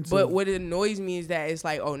no sense. But of, what annoys me is that it's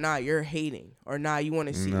like, oh, nah, you're hating, or nah, you want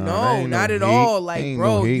to see. Nah, that No, ain't not no at hate. all. Like, Ain't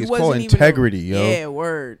bro, no hate. you It's wasn't called even integrity, yo. Yeah,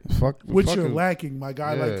 word. which you're fucking- lacking, my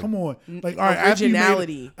guy. Yeah. Like, come on. Like, all right,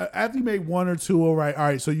 Originality. after you made one or two, all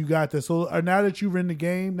right. So you got this. So now that you're in the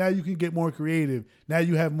game, now you can get more creative. Now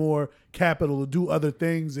you have more capital to do other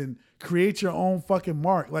things and create your own fucking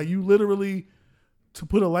mark. Like you literally to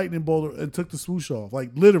put a lightning bolt and took the swoosh off.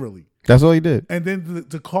 Like literally. That's all he did. And then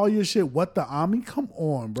to call your shit what the Omni? Come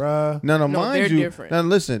on, bruh. No, No, mind they're you. different. Now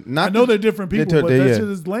listen, I know they're different people, but that yeah. shit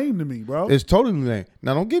is lame to me, bro. It's totally lame.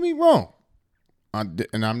 Now don't get me wrong.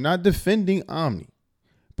 And I'm not defending Omni.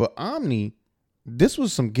 But Omni, this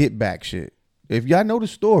was some get back shit. If y'all know the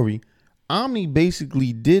story, Omni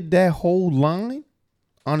basically did that whole line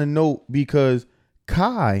on a note because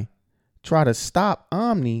Kai tried to stop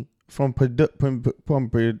Omni from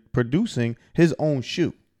producing his own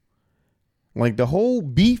shoe. Like the whole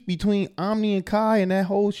beef between Omni and Kai and that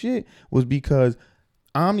whole shit was because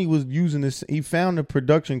Omni was using this. He found a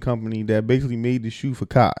production company that basically made the shoe for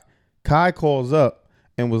Kai. Kai calls up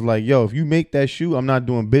and was like, yo, if you make that shoe, I'm not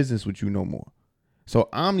doing business with you no more. So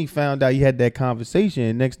Omni found out he had that conversation,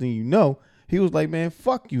 and next thing you know, he was like, man,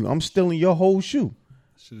 fuck you. I'm stealing your whole shoe.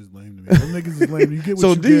 Shit is lame to me. Them niggas is lame. You get what So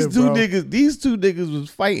you these get, two bro. these two niggas was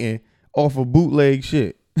fighting off of bootleg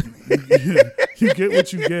shit. You get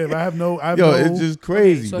what you get. I have no. It's just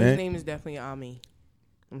crazy, So man. his name is definitely Omni.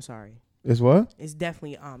 I'm sorry. It's what? It's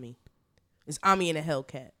definitely Omni. It's Omni and a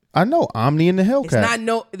Hellcat. I know Omni and the Hellcat. It's not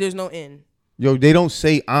no. There's no N. Yo, they don't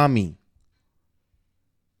say Omni.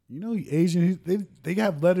 You know, Asian. They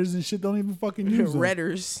have letters and shit. Don't even fucking use them.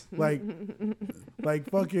 Redders. Like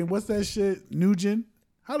fucking. What's that shit? Nugent.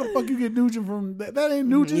 How the fuck you get Nugent from that? That ain't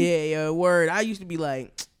Nugent. Yeah, word. I used to be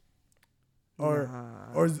like, Or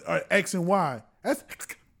X and Y. That's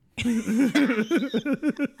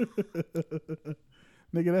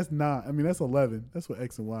nigga. That's not. I mean, that's 11. That's what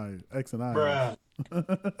X and Y is. X and I.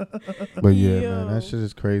 But yeah, man, that shit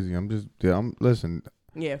is crazy. Listen.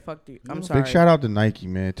 yeah, fuck you. I'm sorry. Big shout out to Nike,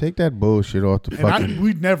 man. Take that bullshit off the fucking.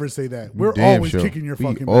 We'd never say that. We're damn always sure. kicking your We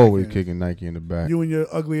fucking. always back kicking Nike in the back. You and your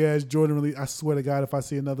ugly ass Jordan. Really, I swear to God, if I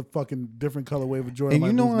see another fucking different colorway of Jordan, And I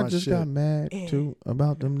you might know, lose I my just shit. got mad too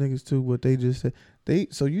about them niggas too. What they just said.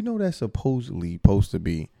 So you know that's supposedly supposed to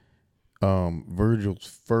be Virgil's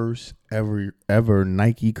first ever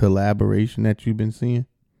Nike collaboration that you've been seeing.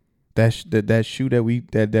 That shoe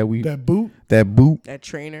That boot. That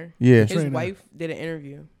trainer. Yeah. His wife did an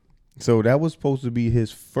interview. So that was supposed to be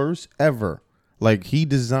his first ever. Like he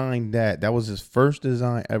designed that. That was his first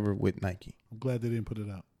design ever with Nike. I'm glad they didn't put it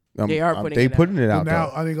out. They are putting they it putting out. it out Now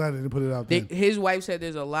though. I'm glad they didn't put it out. Then. His wife said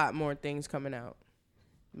there's a lot more things coming out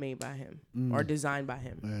made by him or designed by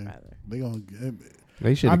him, rather. They gonna.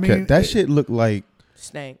 They should I have mean, kept that shit. Looked like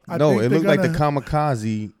Stank. I no, think it they're looked like the gonna-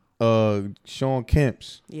 kamikaze Sean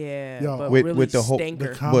Kemp's. Yeah, Yo, but with really the whole- The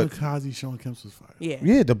stinker. kamikaze Sean Kemp's was fire. Yeah,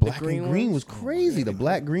 Yeah, the black green and green ones? was crazy. The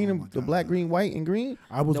black green Oh and my the God. black, green, white and green.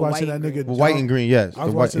 I was The watching white that and nigga. green. White and green, yes. I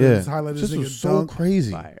was The white, watching yeah. this highlight of This this was nigga so dunk.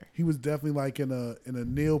 crazy. fire. He was definitely like in a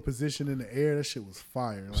kneel position in the air. That shit was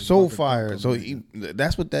fire. Like, So fucking fire. dunk So on me.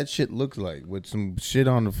 that's what that shit looks like with some shit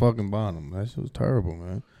on the fucking bottom. That shit was terrible,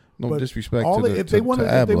 man. No But disrespect all to the- the if they want to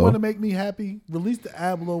Ablo. make me happy, release the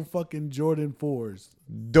Ablo fucking Jordan 4s.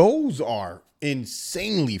 Those are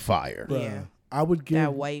insanely fire. Bruh. Yeah. I would give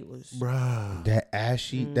That white was. bruh. That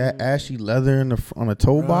ashy leather in the on the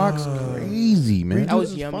toe box, crazy man. That was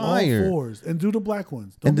This is yummy. fire. All 4s and do the black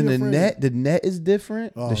ones. Don't And then be the afraid. net is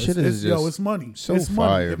different. Oh, the shit it's, is yo, just it's money. so it's money.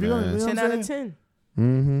 fire, If you're gonna- man. you know 10 what out I'm of saying? 10.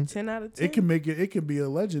 Mm-hmm. 10 out of 10. It can make it. It can be a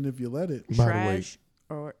legend if you let it. By the way, Trash.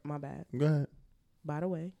 Or my bad. go ahead. By the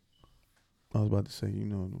way, I was about to say,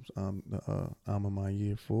 the I'm of my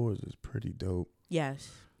year 4s is pretty dope. yes.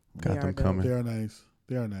 Got they them are dope. coming. They are nice.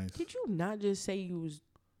 They are nice. Did you not just say you was?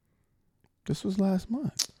 This was last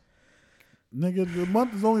month. Nigga, the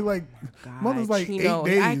month is only like God, month is like Chino, 8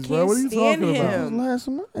 days, I bro. can't What are you stand talking This about? was him. last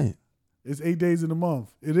month. It's 8 days in the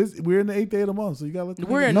month. It is. We're in the 8th day of the month, so you gotta let the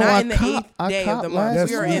We're niggas No, not I in the cop- 8th I day of cop the last month.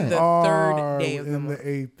 We are in month. the are 3rd day of the in month. the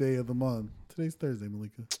 8th day of the month. Today's Thursday,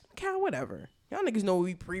 Malika. Cal, whatever. Y'all niggas know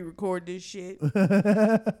we pre-record this shit.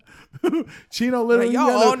 Chino literally. Like, y'all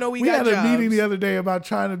we had all know we got had a meeting jobs. the other day about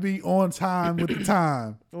trying to be on time with the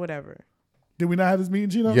time. Whatever. Did we not have this meeting,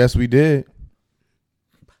 Chino? Yes, we did.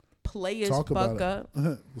 Play as Talk fuck about up. it.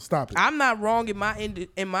 Well, stop it. I'm not wrong in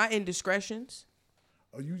my indiscretions.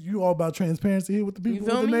 Are you all about transparency here with the people,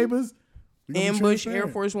 feel with the me? neighbors? We gonna be Ambush Air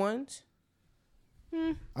transparent. Force Ones.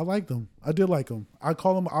 I like them. I did like them. I'll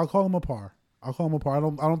call them a par. I'll call them a par. I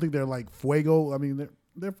don't think they're like fuego. I mean,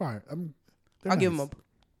 they're fire. I'll give them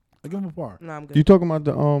I give them a par. a. Nah, I'm good. You talking about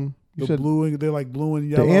the you The said blue and they're like blue and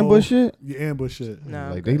the yellow. ambush shit? Yeah, ambush shit. Nah,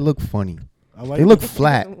 I'm Like good. they look funny. I like. They look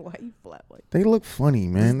flat. Why you flat like? They look funny,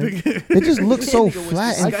 man. This They, nigga- they just look so Nigga was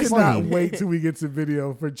flat I and disgusting. cannot funny. wait till we get to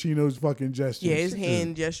video for Chino's fucking gestures. Yeah, his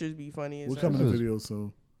hand gestures be funny as We're hell. coming to video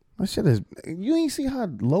soon. That shit is. You ain't see how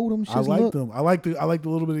low them shits I like look. them. I like the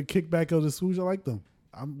little bit of kickback of the swoosh. I like them.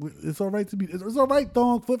 It's all right to be. It's all right.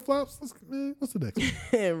 Thong flip flops. What's the next one?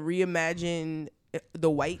 Reimagine the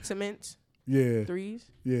white cements Yeah,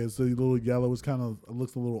 threes. yeah. So the little yellow is kind of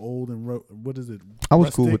looks a little old and what is it? I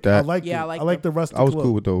was cool with that. I like. Yeah, it. I I like like the rustic. I was look.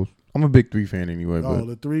 cool with those. I'm a big 3 fan anyway, Oh, but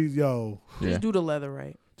the threes, yo. yeah. Just do the leather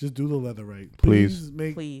right. Just do the leather right. Please.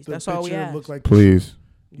 make Please. the That's all we picture ask. look like Please.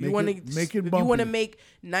 You Make want it- to make it if you want to bumpy. make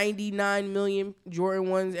 99 million Jordan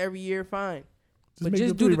ones every year, fine. Just But make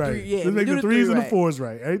just the do three the right. three- yeah, just make do the the threes three and the right. fours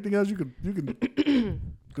right. Everything else you can do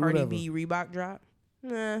Cardi whatever. B Reebok drop.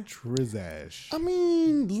 Nah. Trizash. I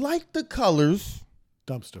mean, like the colors.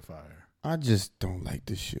 Dumpster fire. I just don't like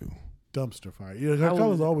the shoe. Dumpster fire. Yeah, her I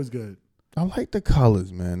color's would- always good. I like the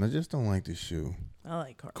colors, man. I just don't like the shoe. I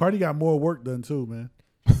like Cardi. Cardi got more work done too, man.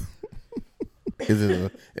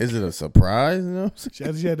 Is it a surprise? You know what I'm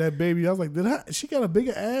saying? She had that baby. I was like, she got a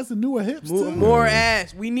bigger ass and newer hips too. More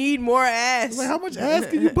ass. We need more I ass. was like, how much ass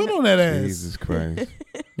can you put on that ass? Jesus Christ.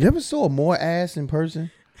 You ever saw more ass in person?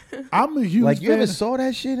 I'm a huge Like you fan. ever saw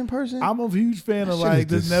that shit in person? I'm a huge fan of That shit like is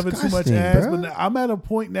there's never too much disgusting, ass. bro. But I'm at a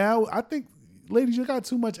point now. I think, ladies, you got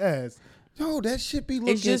too much ass. Yo, that shit be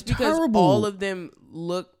looking It's just because terrible. all of them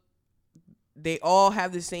look. They all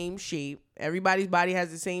have the same shape. Everybody's body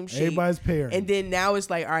has the same shape. Everybody's pairing. And then now it's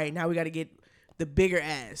like, all right, now we got to get the bigger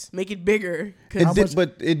ass. Make it bigger. 'Cause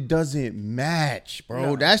But it doesn't match, bro.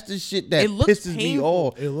 No. That's the shit that It looks pisses me painful.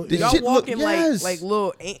 off. It The y'all shit walking look, yes. like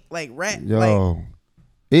little like rat. Yo, Like,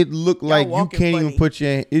 it looked like you walking can't even funny. put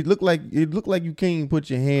your. It looked like you can't even put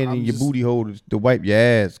your hand I'm in your just- booty hole to wipe your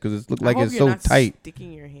ass because it looked like I hope it's you're so not tight.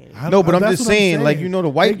 Sticking your hand. No, but I'm that's just what saying, like, you know, to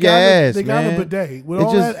wipe They your got ass, They got man. a bidet. With It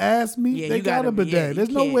all just- that ass meat, Yeah, they you got gotta- a bidet. yeah, you There's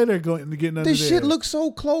no can't. way they're going to get under This there. shit looks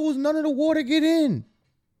so closed, none of the water get in.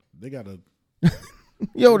 They got a.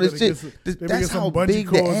 Yo, They this better get shit. some- This, they better that's get some how bungee big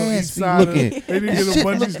the cords on each ass be side of- looking. They need to get a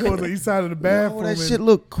bungee cords on each side of the bathroom. Yo, that and- shit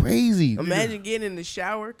look crazy. Imagine getting in the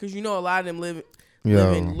shower because you know a lot of them live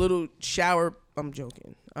Yo. in little shower. I'm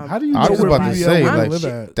joking. How do you I know was where about to BBL say, women like, live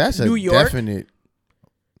at? that's a New York? definite.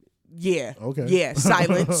 Yeah. Okay. Yeah.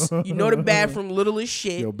 Silence. You know the bathroom little as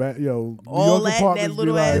shit. Yo, New All York that apartments be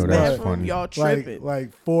little like, ass Yo, that's bathroom. funny. Y'all tripping.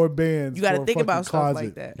 like 4 bands. you got for to a think fucking about stuff closet.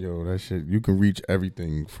 like that. Yo, that shit. You can reach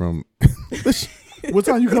everything from. What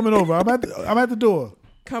time you coming over? I'm at the door.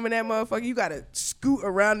 Coming that motherfucker, you got to scoot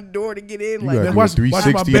around the door to get in. You Like, gotta do a watch- watch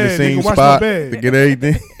 360 my in the bed, same nigga, watch my spot bed. to get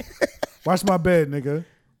everything. Watch my bed, nigga.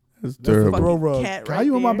 That's That's the terrible. throw Fucking rug. cat How right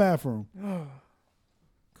you in my there. bathroom?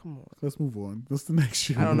 Come on. Let's move on. What's the next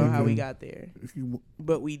shoe? I don't know how we got there,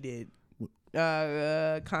 but we did.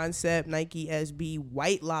 Concept Nike SB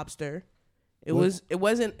White Lobster. It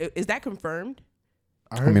wasn't. Is that confirmed?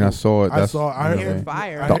 I mean, I saw it. I heard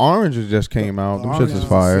fire. The oranges just came out. Them shits is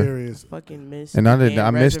fire. Serious. Fucking missed. And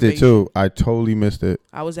I missed it too. I totally missed it.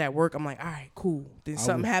 I was at work. I'm like, all right, cool. Then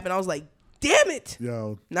something happened. I was like, damn it.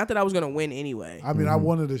 Yo. Not that I was gonna win anyway. I mean, I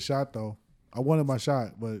wanted a shot though. I wanted my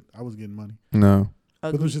shot, but I was getting money. No.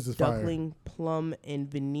 Ugly those shits is fire. duckling, plum,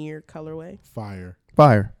 and Veneer colorway. Fire.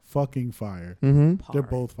 Fucking fire. Mm-hmm. They're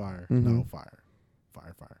both fire. Mm-hmm. No, fire.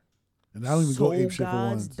 And I don't even go ape shit for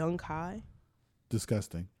ones. Dunk high.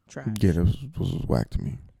 Disgusting. Trash. Yeah, this was whack to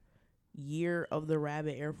me. Year of the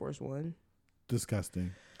Rabbit Air Force One.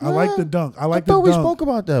 Disgusting. I like the dunk. I thought we spoke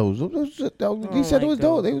about those. He said it was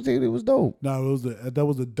dope. They said it was dope. No, that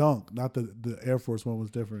was a dunk, not the Air Force One was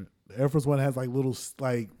different. The Air Force One has like little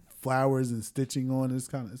like flowers and stitching on it. It's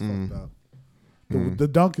fucked up. The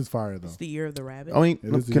dunk is fire though. It's the Year of the Rabbit. I mean,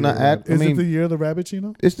 can I add? Is it the Year of the Rabbit,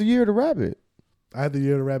 Chino? It's the Year of the Rabbit. I had the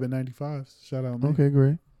Year of the Rabbit 95. Shout out, man. Okay,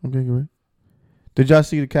 great. Did y'all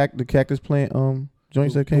see the cactus plant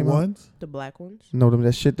joints that came out? Ones? The black ones? No,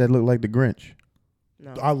 that shit that looked like the Grinch.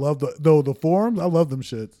 No. I love the forums. I love them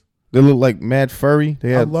shits. They look like mad furry.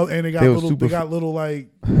 They got little. They got little like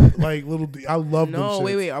little. I love them. No, shits.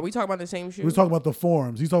 wait. Are we talking about the same shoe? We're talking about the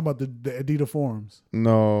forums. He's talking about the Adidas forums.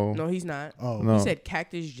 No, he's not. Oh no. He said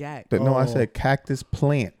Cactus Jack. No, I said cactus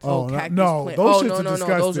plant. Cactus no, plant. those shits are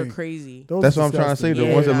disgusting. Those are crazy. That's what I'm trying to say. The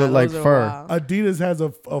ones that look like fur. Adidas has a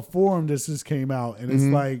forum that just came out, and it's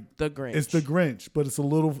like the Grinch. It's the Grinch, but it's a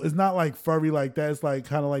little. It's not like furry like that. It's like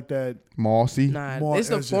kind of like that. Mossy. Nah, it's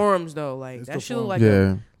the forums though. Like that shit look like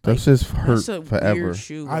that's just hurt that's a forever. Weird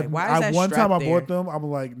shoe. Like, why is that one strap time there? I bought them, I'm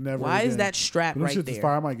like never. Why again. is that strap right right there? there?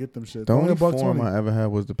 Fire, I might get them shit. The only form $1.20. I ever had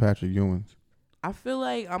was the Patrick Ewing's. I feel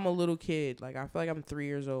like I'm a little kid. Like I feel like I'm 3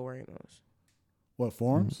 years old wearing those. What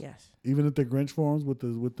forums? Yes. Even at the Grinch forums with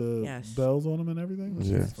the bells on them and everything.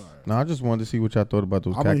 Yeah. No, I just wanted to see what y'all thought about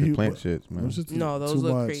those cactus plant shits, man. No, those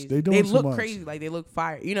look crazy. They look crazy. Like they look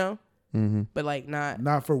fire. You know. Mm-hmm. But like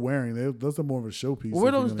not for wearing. Those are more of a showpiece. What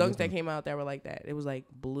were those dunks that came out that were like that? It was like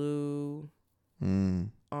blue,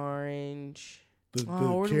 orange. The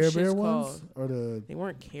Care Bear ones or they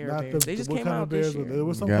weren't Care Bears. They just came out this year. There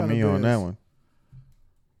was some got kind me of on that one.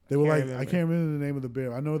 They were like I can't remember the name of the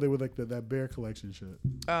bear. I know they were like that bear collection shit.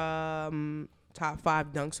 Top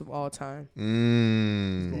 5 dunks of all time.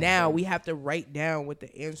 Now we have to write down what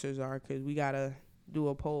the answers are because we gotta do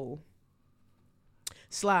a poll.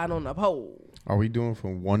 Slide on the poll. Are we doing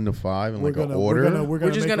from 1 to 5 in like an order?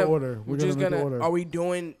 We're just gonna make an order. Are we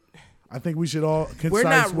doing? I think we should all. We're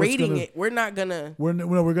not rating it. We're not gonna. We're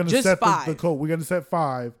gonna just set 5. the code. We're gonna set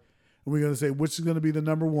 5, and we're gonna say which is gonna be the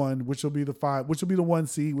number 1, which will be the 5, which will be the 1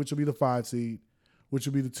 seed, which will be the 5 seed, which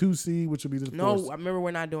will be the 2 seed, which will be the 4 No, seed. I remember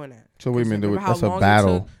we're not doing that. So wait a minute, that's a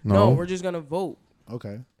battle. No, we're just gonna vote.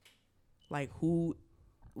 Okay. Like who?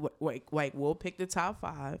 Like we'll pick the top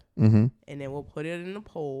 5, and then we'll put it in the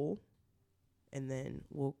poll. And then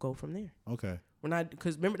we'll go from there. Okay. We're not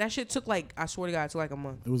because remember that shit took like I swear to God it took like a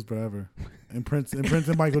month. It was forever. And Prince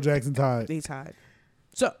and Michael Jackson tied. They tied.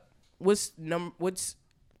 So what's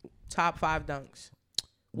top 5 dunks?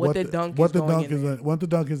 What the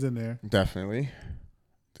dunk is in there? Definitely.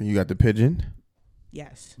 Then you got the pigeon.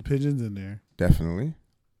 Yes. The pigeon's in there. Definitely.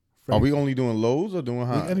 Freddy. Are we only doing lows or doing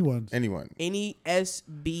high? Anyone. Any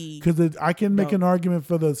SB. Because I can make an argument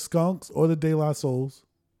for the skunks or the De La Souls.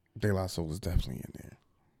 De La Soul is definitely in there.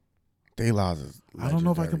 De La's is legendary. I don't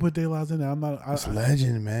know if I can put De La's in there. I'm not. It's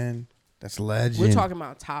legend, man. That's legend. We're talking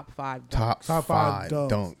about top 5 dunks. Top 5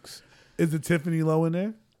 dunks. Is the Tiffany Low in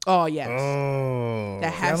there? Oh, yes. Oh.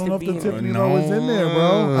 That has to be. I don't know if the Tiffany Low is in there,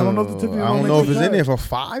 bro. I don't know if the Tiffany Low is in there. I don't know if it's in there for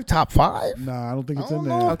 5, top 5. Nah, I don't think it's in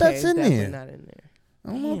there. I don't know if that's in there. Not in there. I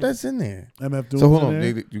don't know if that's in there. MF Doom. So hold on,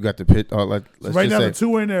 you got the pit. Let's so right just now say the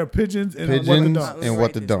 2 are in there: Pigeons and What the Dunks. And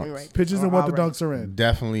What the Dunks. Pigeons and What the Dunks are in.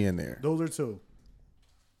 Definitely in there. Those are 2.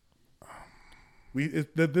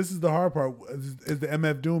 This is the hard part. Is the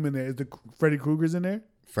MF Doom in there? Is the Freddy Krueger's in there?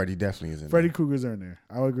 Freddy definitely is in Freddy there. Krueger's are in there.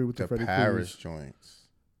 I would agree with the Freddy Paris Krueger's. joints.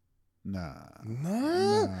 Nah.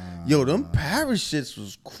 Yo, them Paris shits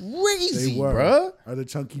was crazy, They were. Bruh. Are the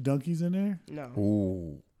Chunky Dunkies in there? No.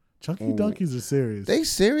 Ooh. Chunky Dunkies are serious. They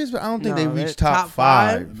serious, but I don't think they reached top top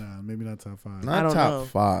 5. Nah, maybe not top 5. Not top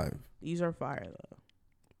 5. These are fire though.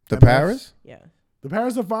 The Paris? Yeah. The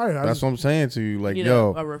Paris are fire. That's what I'm saying to you. Like, you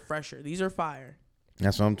yo. a refresher. These are fire.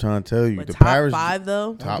 That's what I'm trying to tell you. But the top Paris 5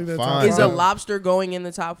 though. Top 5. Is a lobster going in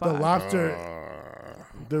the top 5? The lobster.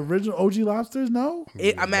 The original OG lobsters, no.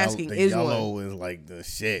 I'm asking, the is yellow one? is like the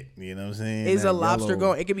shit. You know what I'm saying? Is That a lobster yellow-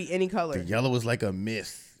 going? It could be any color. The yellow is like a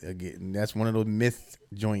myth. Again, that's one of those myth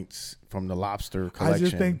joints from the lobster collection. I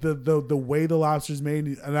just think the way the lobster's made,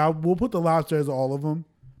 and we'll put the lobster as all of them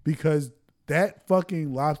because that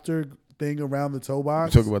fucking lobster thing around the toe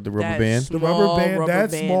box. You talk about the rubber band. The rubber band,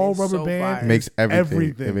 that small is rubber so band fire. Makes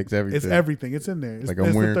everything. It makes everything. It's everything. It's in there. Like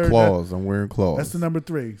I'm wearing claws. I'm wearing claws. That's the number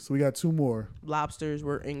 3. So we got 2 more. Lobsters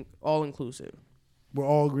were all inclusive. We're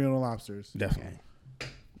all agreeing on lobsters. Definitely.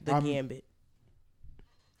 The gambit.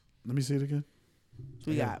 Let me see it again.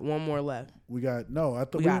 So we got one more left. We got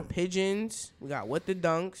We got pigeons. We got what the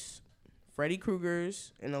dunks, Freddy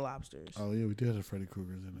Kruegers, and the lobsters. Oh yeah, we did have Freddy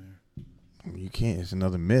Krueger's in there. You can't. It's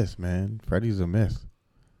another myth, man. Freddy's a myth.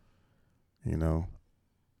 You know.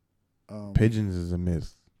 Pigeons is a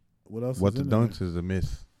myth. What else? What is the in dunks there? is a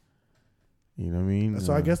myth. You know what I mean?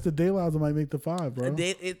 So I guess the Daylights might make the 5, bro.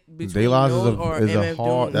 Daylights is a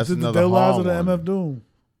hard. That's another Daylights hard or the one. MF Doom.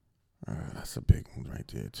 That's a big one right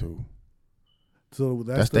there too. So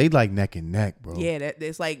they like neck and neck, bro. Yeah,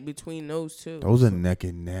 it's like between those two. Those are neck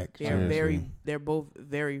and neck. They're both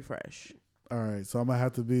very fresh. All right, so I'm gonna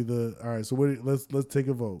have to be the. All right, so let's take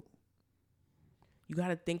a vote. You got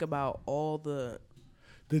to think about all the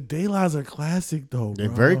Daylights are classic though. They're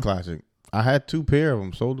bro. very classic. I had 2 pair of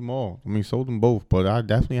them. Sold them all. I mean, sold them both, but I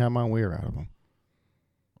definitely had my wear out of them.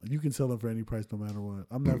 You can sell them for any price, no matter what.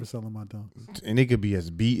 I'm never selling my dunks. And they could be as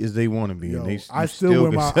beat as they want to be. Yo, And I still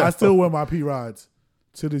wear my P rods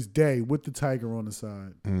to this day with the tiger on the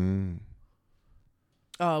side.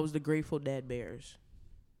 Oh, it was the Grateful Dead Bears.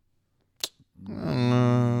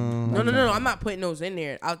 No. I'm not putting those in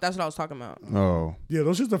there. That's what I was talking about. Oh. Yeah,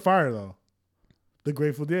 those shits are fire though. The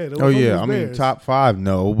Grateful Dead. Oh yeah, I mean top 5,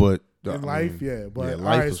 no, but in life, yeah. But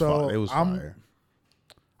life right, was so fire. It was fire.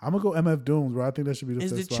 I'm gonna go MF Dooms, bro. I think that should be the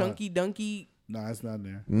Is the fifth spot. Chunky Dunky? Nah, it's not in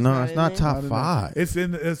there. No, it's not top Not in 5.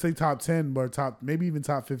 there. It's a top 10, but maybe even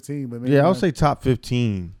top 15. But maybe Yeah, I'll not. say top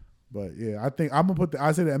 15. But yeah, I think I'm gonna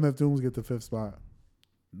I say the MF Dooms get the 5th spot.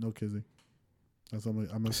 No kizzy. That's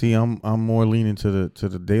I'm See, I'm more leaning to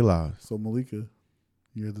the Daylights. So Malika,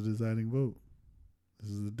 you're the deciding vote. This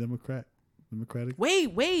is the Democratic.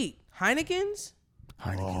 Wait, Heineken's?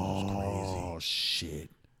 Oh shit!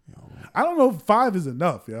 I don't know if 5 is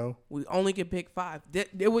enough, yo. We only can pick 5.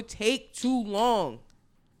 It would take too long.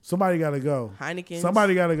 Somebody gotta go.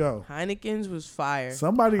 Somebody gotta go. Heineken's was fire.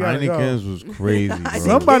 Somebody gotta go. Heineken's was crazy, bro.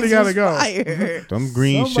 Somebody gotta go. Them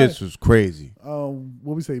green shits was crazy.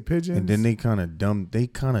 What we say, Pigeons? And then they kind of dumbed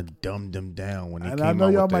them down when they and came I know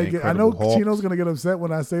out y'all with might the get. I know Incredible Hulk. Chino's gonna get upset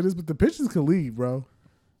when I say this, but the Pigeons can leave, bro.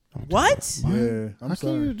 What? Yeah, I'm How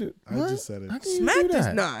sorry. can you do? I What? just said it. How can you Smack do this?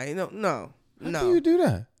 that? No. How can you do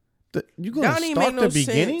that? You gonna That don't even start make no the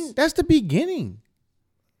beginning? sense. That's the beginning.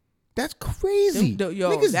 That's crazy.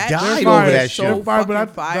 Niggas died fire over that is shit. so Fire, but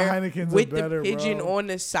fucking fire. the Heinekens with are better, the pigeon bro. on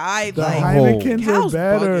the side. The like, Heinekens are Cal's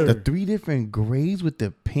better. The 3 different grades with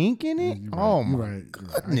the pink in it. Oh my right.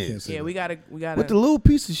 goodness! Yeah, we gotta. With the little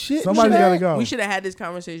piece of shit. Somebody gotta go. We should have had this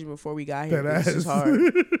conversation before we got here. That This is ass.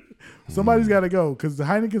 hard. Somebody's gotta go because the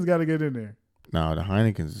Heinekens gotta get in there. No, the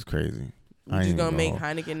Heinekens is crazy. We're just gonna make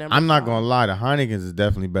Heineken number I'm not 5. gonna lie. The Heinekens is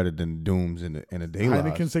definitely better than the Dooms and the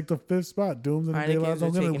Daylights. Heinekens take the 5th spot. Dooms and the Heinekens Daylights are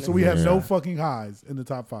don't get taking it. the So we have fifth. no Yeah. fucking highs in the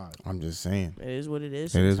top 5. I'm just saying. It is what it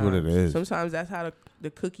is. It is what it sometimes. is. Sometimes that's how the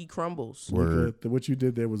cookie crumbles. Word. What you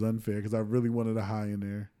did there was unfair because I really wanted a high in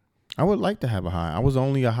there. I would like to have a high. I was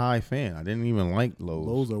only a high fan. I didn't even like lows.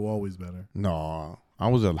 Lows are always better. No, I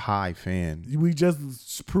was a high fan. We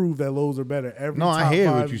just proved that lows are better every No, top I hear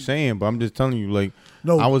 5. what you're saying, but I'm just telling you, like,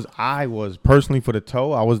 No. I was personally for the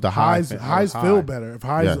toe. I was the high. Highs fan. I highs was feel high. better if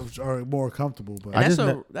highs Yes. are more comfortable. But I And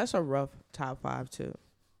just that's a rough top 5 too.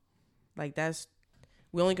 Like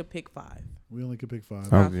we only could pick 5. we only could pick 5.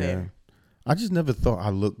 Oh, not yeah. fair. I just never thought I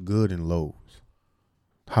looked good in lows.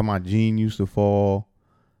 How my jean used to fall,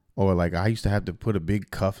 or like I used to have to put a big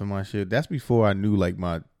cuff in my shit. That's before I knew like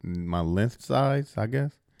my length size, I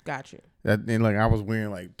guess. Got you. And like I was wearing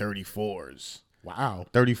like 34s. Wow.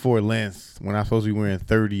 34 lengths when I was supposed to be wearing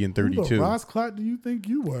 30 and Who 32. the Ross Clot do you think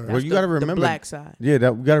you were? Well, you got to The remember black side. Yeah,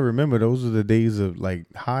 we got to remember those are the days of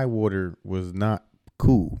like high water was not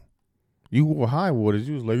cool. You wore high waters,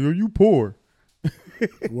 you was like, yo, you poor.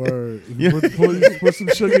 Word. Yeah. Put some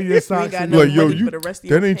sugar in your socks. got and- no Like, yo, money for the rest of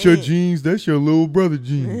that your ain't your pants. jeans, that's your little brother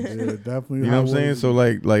jeans. Yeah, definitely. You know what I'm high saying? water. So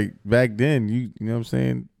like back then, you know what I'm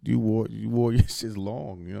saying? You wore your shit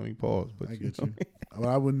long. You know what I mean? Pause. But I get know you. Well,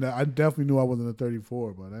 I wouldn't. I definitely knew I wasn't a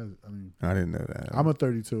 34, but I didn't know that. I'm a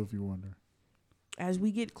 32. If you wonder, As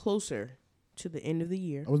we get closer to the end of the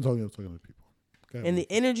year, I wasn't talking to people. Go ahead, and the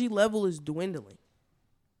energy level is dwindling.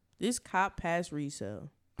 This cop pass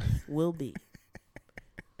resale will be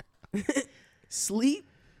sleep,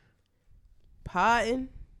 potting,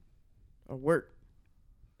 or work.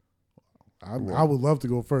 I would love to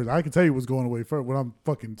go first. I can tell you what's going away first when I'm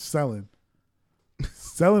fucking selling.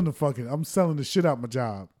 I'm selling the shit out my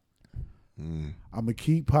job. I'm going to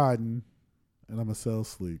keep potting and I'm going to sell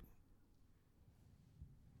sleep.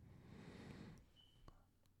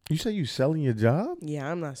 You say you selling your job?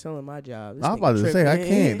 Yeah, I'm not selling my job. This I was nigga about to say I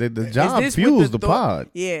tripping. can't. The job Is this fuels with the thought? pod.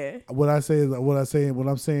 Yeah. What I'm saying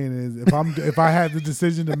is if I had the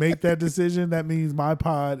decision to make that decision, that means my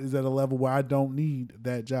pod is at a level where I don't need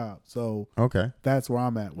that job. So Okay. that's where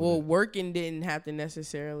I'm at with Well, it. working didn't have to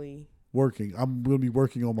necessarily. Working. I'm going to be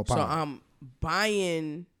working on my pod. So I'm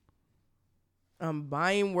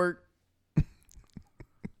buying work.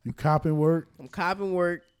 You copping work? I'm copping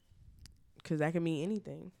work because that can mean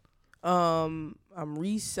anything. I'm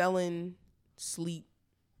reselling sleep.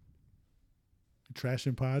 You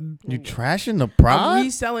trashing podding? You trashing the I'm pod?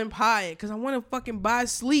 reselling pie because I want to fucking buy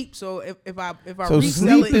sleep. So if I So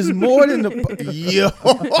resell sleep it, is more than the yo.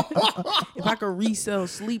 if I could resell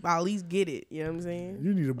sleep, I'll at least get it. You know what I'm saying?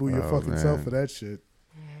 You need to boo your fucking man. self for that shit.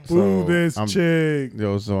 So, Boo this chick.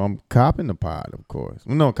 So I'm copping the pod, of course.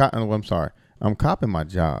 No, I'm sorry. I'm copping my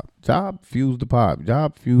job. Job fuels the pod.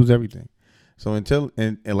 Job fuels everything. So until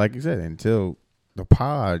and like you said, until the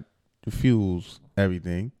pod fuels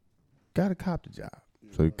everything, gotta cop the job.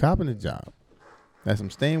 So you're copping the job.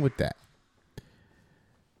 I'm staying with that.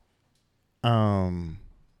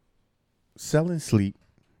 Selling sleep.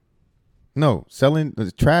 No, selling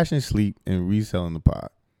the trash and sleep and reselling the pod.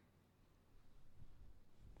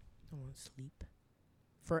 I want to sleep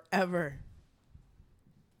forever.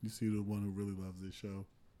 You see the one who really loves this show.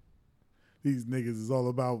 These niggas is all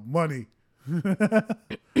about money.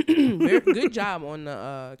 Good job on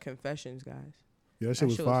the confessions, guys. Yeah, that shit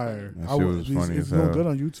was fire. That shit was funny It's as hell. doing good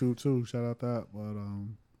on YouTube too. Shout out that.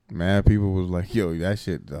 But Mad people was like, yo, that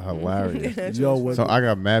shit hilarious. yo, what So I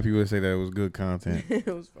got mad people that say that it was good content. It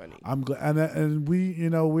was funny. I'm glad, and we,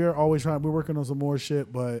 we're always we're working on some more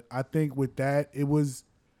shit. But I think with that, it was,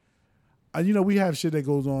 we have shit that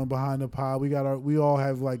goes on behind the pod. We all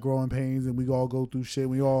have like growing pains, and we all go through shit.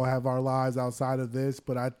 We all have our lives outside of this.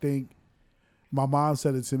 But I think my mom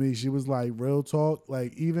said it to me. She was like, real talk,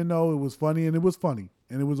 like even though it was funny, and it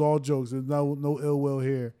was all jokes. There's no ill will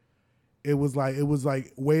here. It was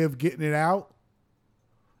like way of getting it out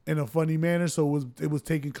in a funny manner. So it was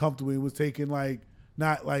taken comfortably. It was taken like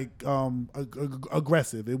not like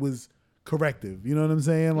aggressive. It was corrective. You know what I'm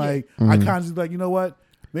saying? Like I constantly like, you know what?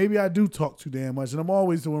 Maybe I do talk too damn much, and I'm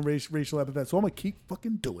always doing racial epithets. So I'm gonna keep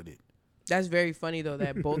fucking doing it. That's very funny though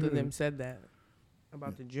that both of them said that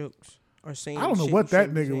about the jokes or saying. I don't know shit what you that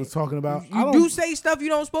shouldn't be nigga saying. was talking about. You do say stuff you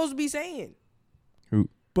don't supposed to be saying. Who?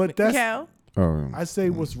 But that's Cal. Oh, I say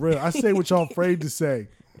what's real. I say what y'all afraid to say.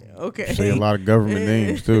 Okay. say a lot of government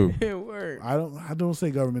names too. Word. I don't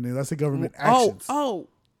say government names. I say government actions. Oh,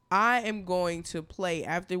 I am going to play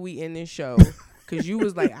after we end this show because you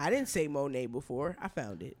was like, I didn't say Monet before. I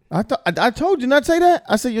found it. I told you not to say that.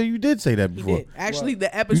 I said, yo, you did say that He before. did. Actually, the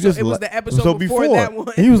You episode. just It was li- the episode so before that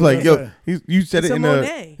one. He was like, yo, you said It's it a in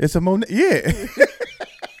Monet. It's a Monet. Yeah.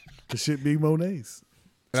 The shit be Monet's.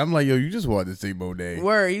 And I'm like, yo, you just wanted to say Monet.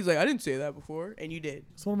 Word. He's like, I didn't say that before, and you did.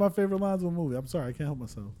 It's one of my favorite lines of a movie. I'm sorry, I can't help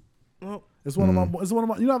myself. Well, It's one of my. It's one of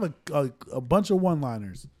my. You know, I have a bunch of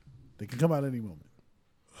one-liners that can come out any moment.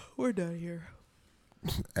 we're done here.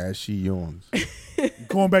 As she yawns.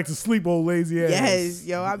 Going back to sleep, old lazy ass. Yes,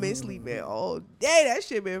 yo, I've been sleeping all day. That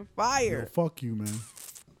shit been Yo, fire. fuck you, man.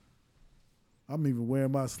 I'm even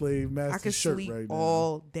wearing my slave I master could shirt sleep right now.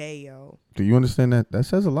 all day, yo. Do you understand that? That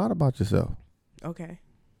says a lot about yourself. Okay,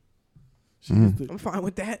 She used to- I'm fine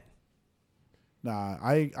with that. Nah,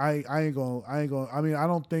 I ain't gonna. I mean, I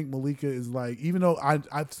don't think Malika is like. Even though I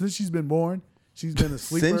since she's been born, she's been a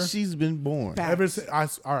sleeper. Since she's been born. Fact. Ever since,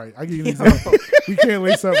 all right, I give you an example. We can't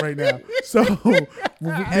lace up right now. So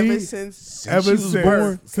Ever since ever she was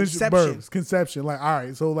born? since conception. Like, all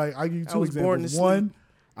right, so like I give you I two was born to examples. sleep. One,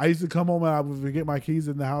 I used to come home and I would forget my keys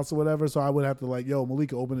in the house or whatever, so I would have to like, yo,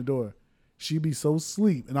 Malika, open the door. She'd be so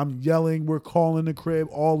asleep, and I'm yelling, we're calling the crib,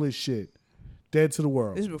 all this shit, dead to the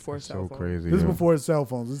world. this is before cell So phone. crazy. This is yo. before cell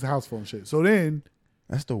phones. This is house phone shit. So then,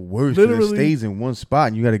 That's the worst. 'Cause it Literally- stays in one spot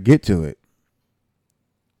and you got to get to it.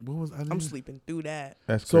 what was I? I'm sleeping through that.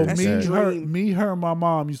 That's So crazy. That's me, a her, and my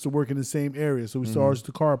mom used to work in the same area, so we Mm-hmm. started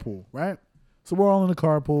to carpool, right? So we're all in the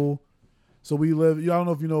carpool. So we live. I don't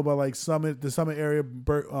know if you know about like the Summit area,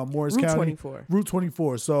 Morris Route County, 24. Route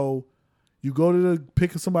 24. So, You go to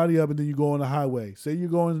pick somebody up and then you go on the highway. Say you're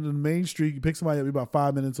going to the main street, you pick somebody up, you're about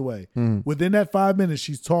 5 minutes away. Within that 5 minutes,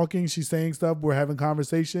 she's talking, she's saying stuff, we're having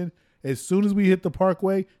conversation. As soon as we hit the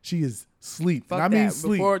parkway, she is asleep. Fuck I mean that.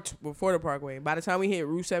 sleep. Before the parkway. By the time we hit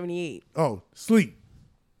Route 78, Oh, sleep.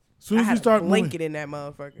 As soon as we start a blanket in that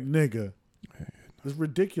motherfucker. nigga. It's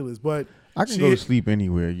ridiculous, but I can go to sleep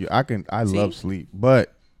anywhere. I love sleep,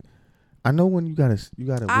 but I know when you gotta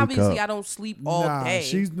wake Obviously, up. I don't sleep all day.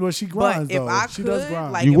 she grinds but though. if I She could, does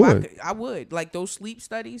grind. like, You if would. I would. Like those sleep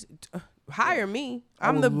studies, hire me. I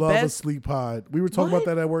I'm would the love a best. sleep pod. We were talking What?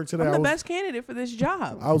 about that at work today. I'm I the was, best candidate for this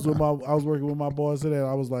job. I was working with my boss today. And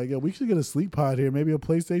I was like, "Yo, we should get a sleep pod here. Maybe a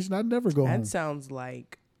PlayStation. I'd never go home." That sounds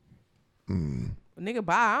like, nigga,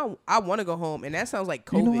 bye. I want to go home, and that sounds like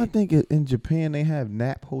COVID. You know, I think in Japan they have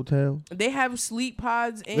nap hotels. They have sleep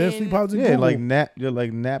pods and They have sleep pods in Yeah, Google.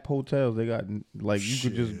 like nap hotels. They got like you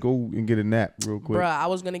could just go and get a nap real quick. Bruh, I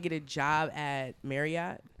was gonna get a job at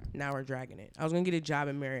Marriott. Now we're dragging it. I was gonna get a job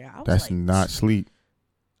at Marriott. I was That's like, not sleep.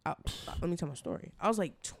 let me tell my story. I was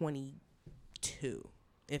like 22,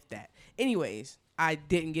 if that. Anyways, I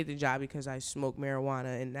didn't get the job because I smoked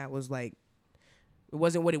marijuana, and that was like, it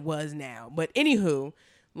wasn't what it was now. But anywho,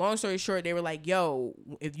 long story short, they were like, yo,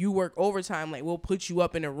 if you work overtime, like, we'll put you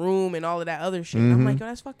up in a room and all of that other shit. I'm like, yo,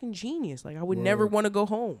 that's fucking genius. Like, I would never want to go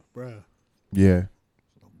home. Bruh. Yeah,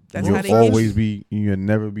 That's you'll how they get always you. you'll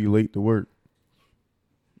never be late to work.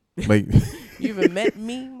 Like, You even met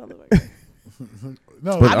me, motherfucker?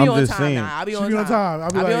 No, But I'll be I'm on just time saying. now. I'll be She on be on time.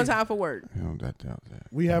 time. I'll be on time for work. you know that.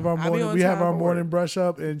 we have our I'll be morning. on We have time our for morning work. brush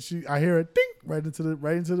up, and I hear a ding right into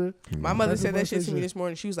the. My mother That's said what that shit to station. me this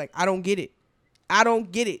morning. She was like, I don't get it. I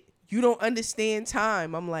don't get it. You don't understand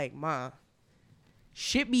time. I'm like, Ma,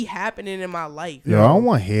 shit be happening in my life. Yo, I don't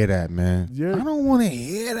want to hear that, man. Yeah. I don't want to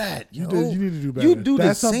hear that. You yo. need to do better. You do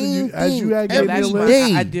That's the something same you, as thing you add every That's my,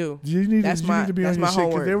 day. I do. You need That's to my- be that's on my your shit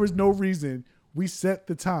because homework. there was no reason we set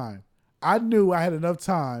the time. I knew I had enough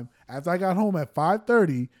time after I got home at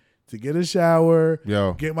 5:30 to get a shower,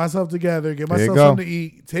 Yo. get myself together, get There you myself go. something to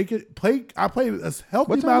eat, I played a healthy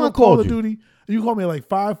What time amount I of Call called of you? Duty. You called me at like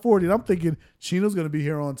 5:40, and I'm thinking Chino's gonna be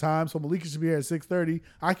here on time, so Malika should be here at 6:30.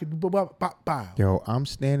 I could bow. Yo, I'm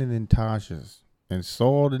standing in Tasha's and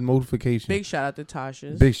saw the notification. Big shout out to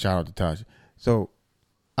Tasha's. Big shout out to Tasha. So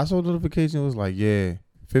I saw the notification. It was like, yeah,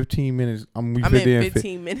 15 minutes. I'm in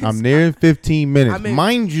 15 minutes. I'm there in 15 minutes. I'm in-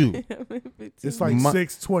 Mind you, It's like My-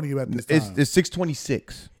 6:20 at this time. it's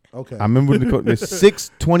 6:26. Okay, I remember it's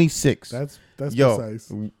 6:26. that's Yo,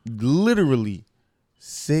 precise. literally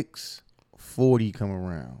 6:40 come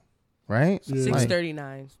around, right? Yeah.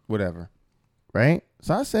 6:39. Whatever, right?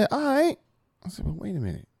 So I said, all right. I said, but wait a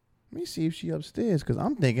minute. Let me see if she upstairs because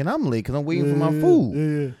I'm thinking I'm late because I'm waiting for my food.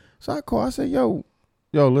 Yeah. So I called. I said, yo,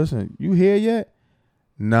 listen, you here yet?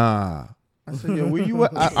 Nah. I said, yo, where you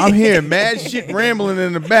at? I'm hearing mad shit rambling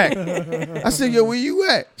in the back. I said, yo, where you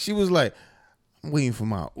at? She was like, I'm waiting for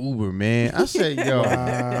my Uber, man. I said, yo,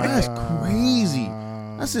 that's crazy.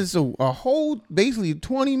 I said, so a whole, basically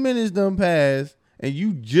 20 minutes done passed, and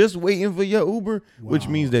you just waiting for your Uber, which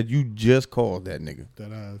means that you just called that nigga.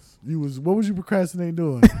 That ass. What was you procrastinating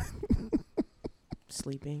doing?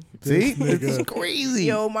 Sleeping. See? This nigga. It's crazy.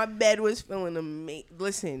 Yo, my bed was feeling amazing.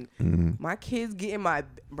 Listen, my kids getting my,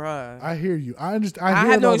 bruh. I hear you. I understand. I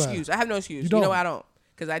hear have no all that. excuse. I have no excuse. You You, don't. know I don't.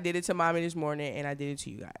 Because I did it to mommy this morning, and I did it to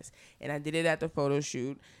you guys. And I did it at the photo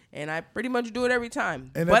shoot. And I pretty much do it every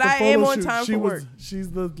time. And but at the I photo am on shoot, time for work.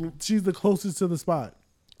 She's the closest to the spot.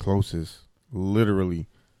 Closest. Literally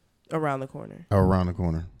Around the corner. around the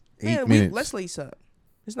corner. 8 Man, minutes. let's lace up.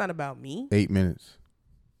 It's not about me. 8 minutes.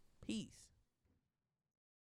 Peace.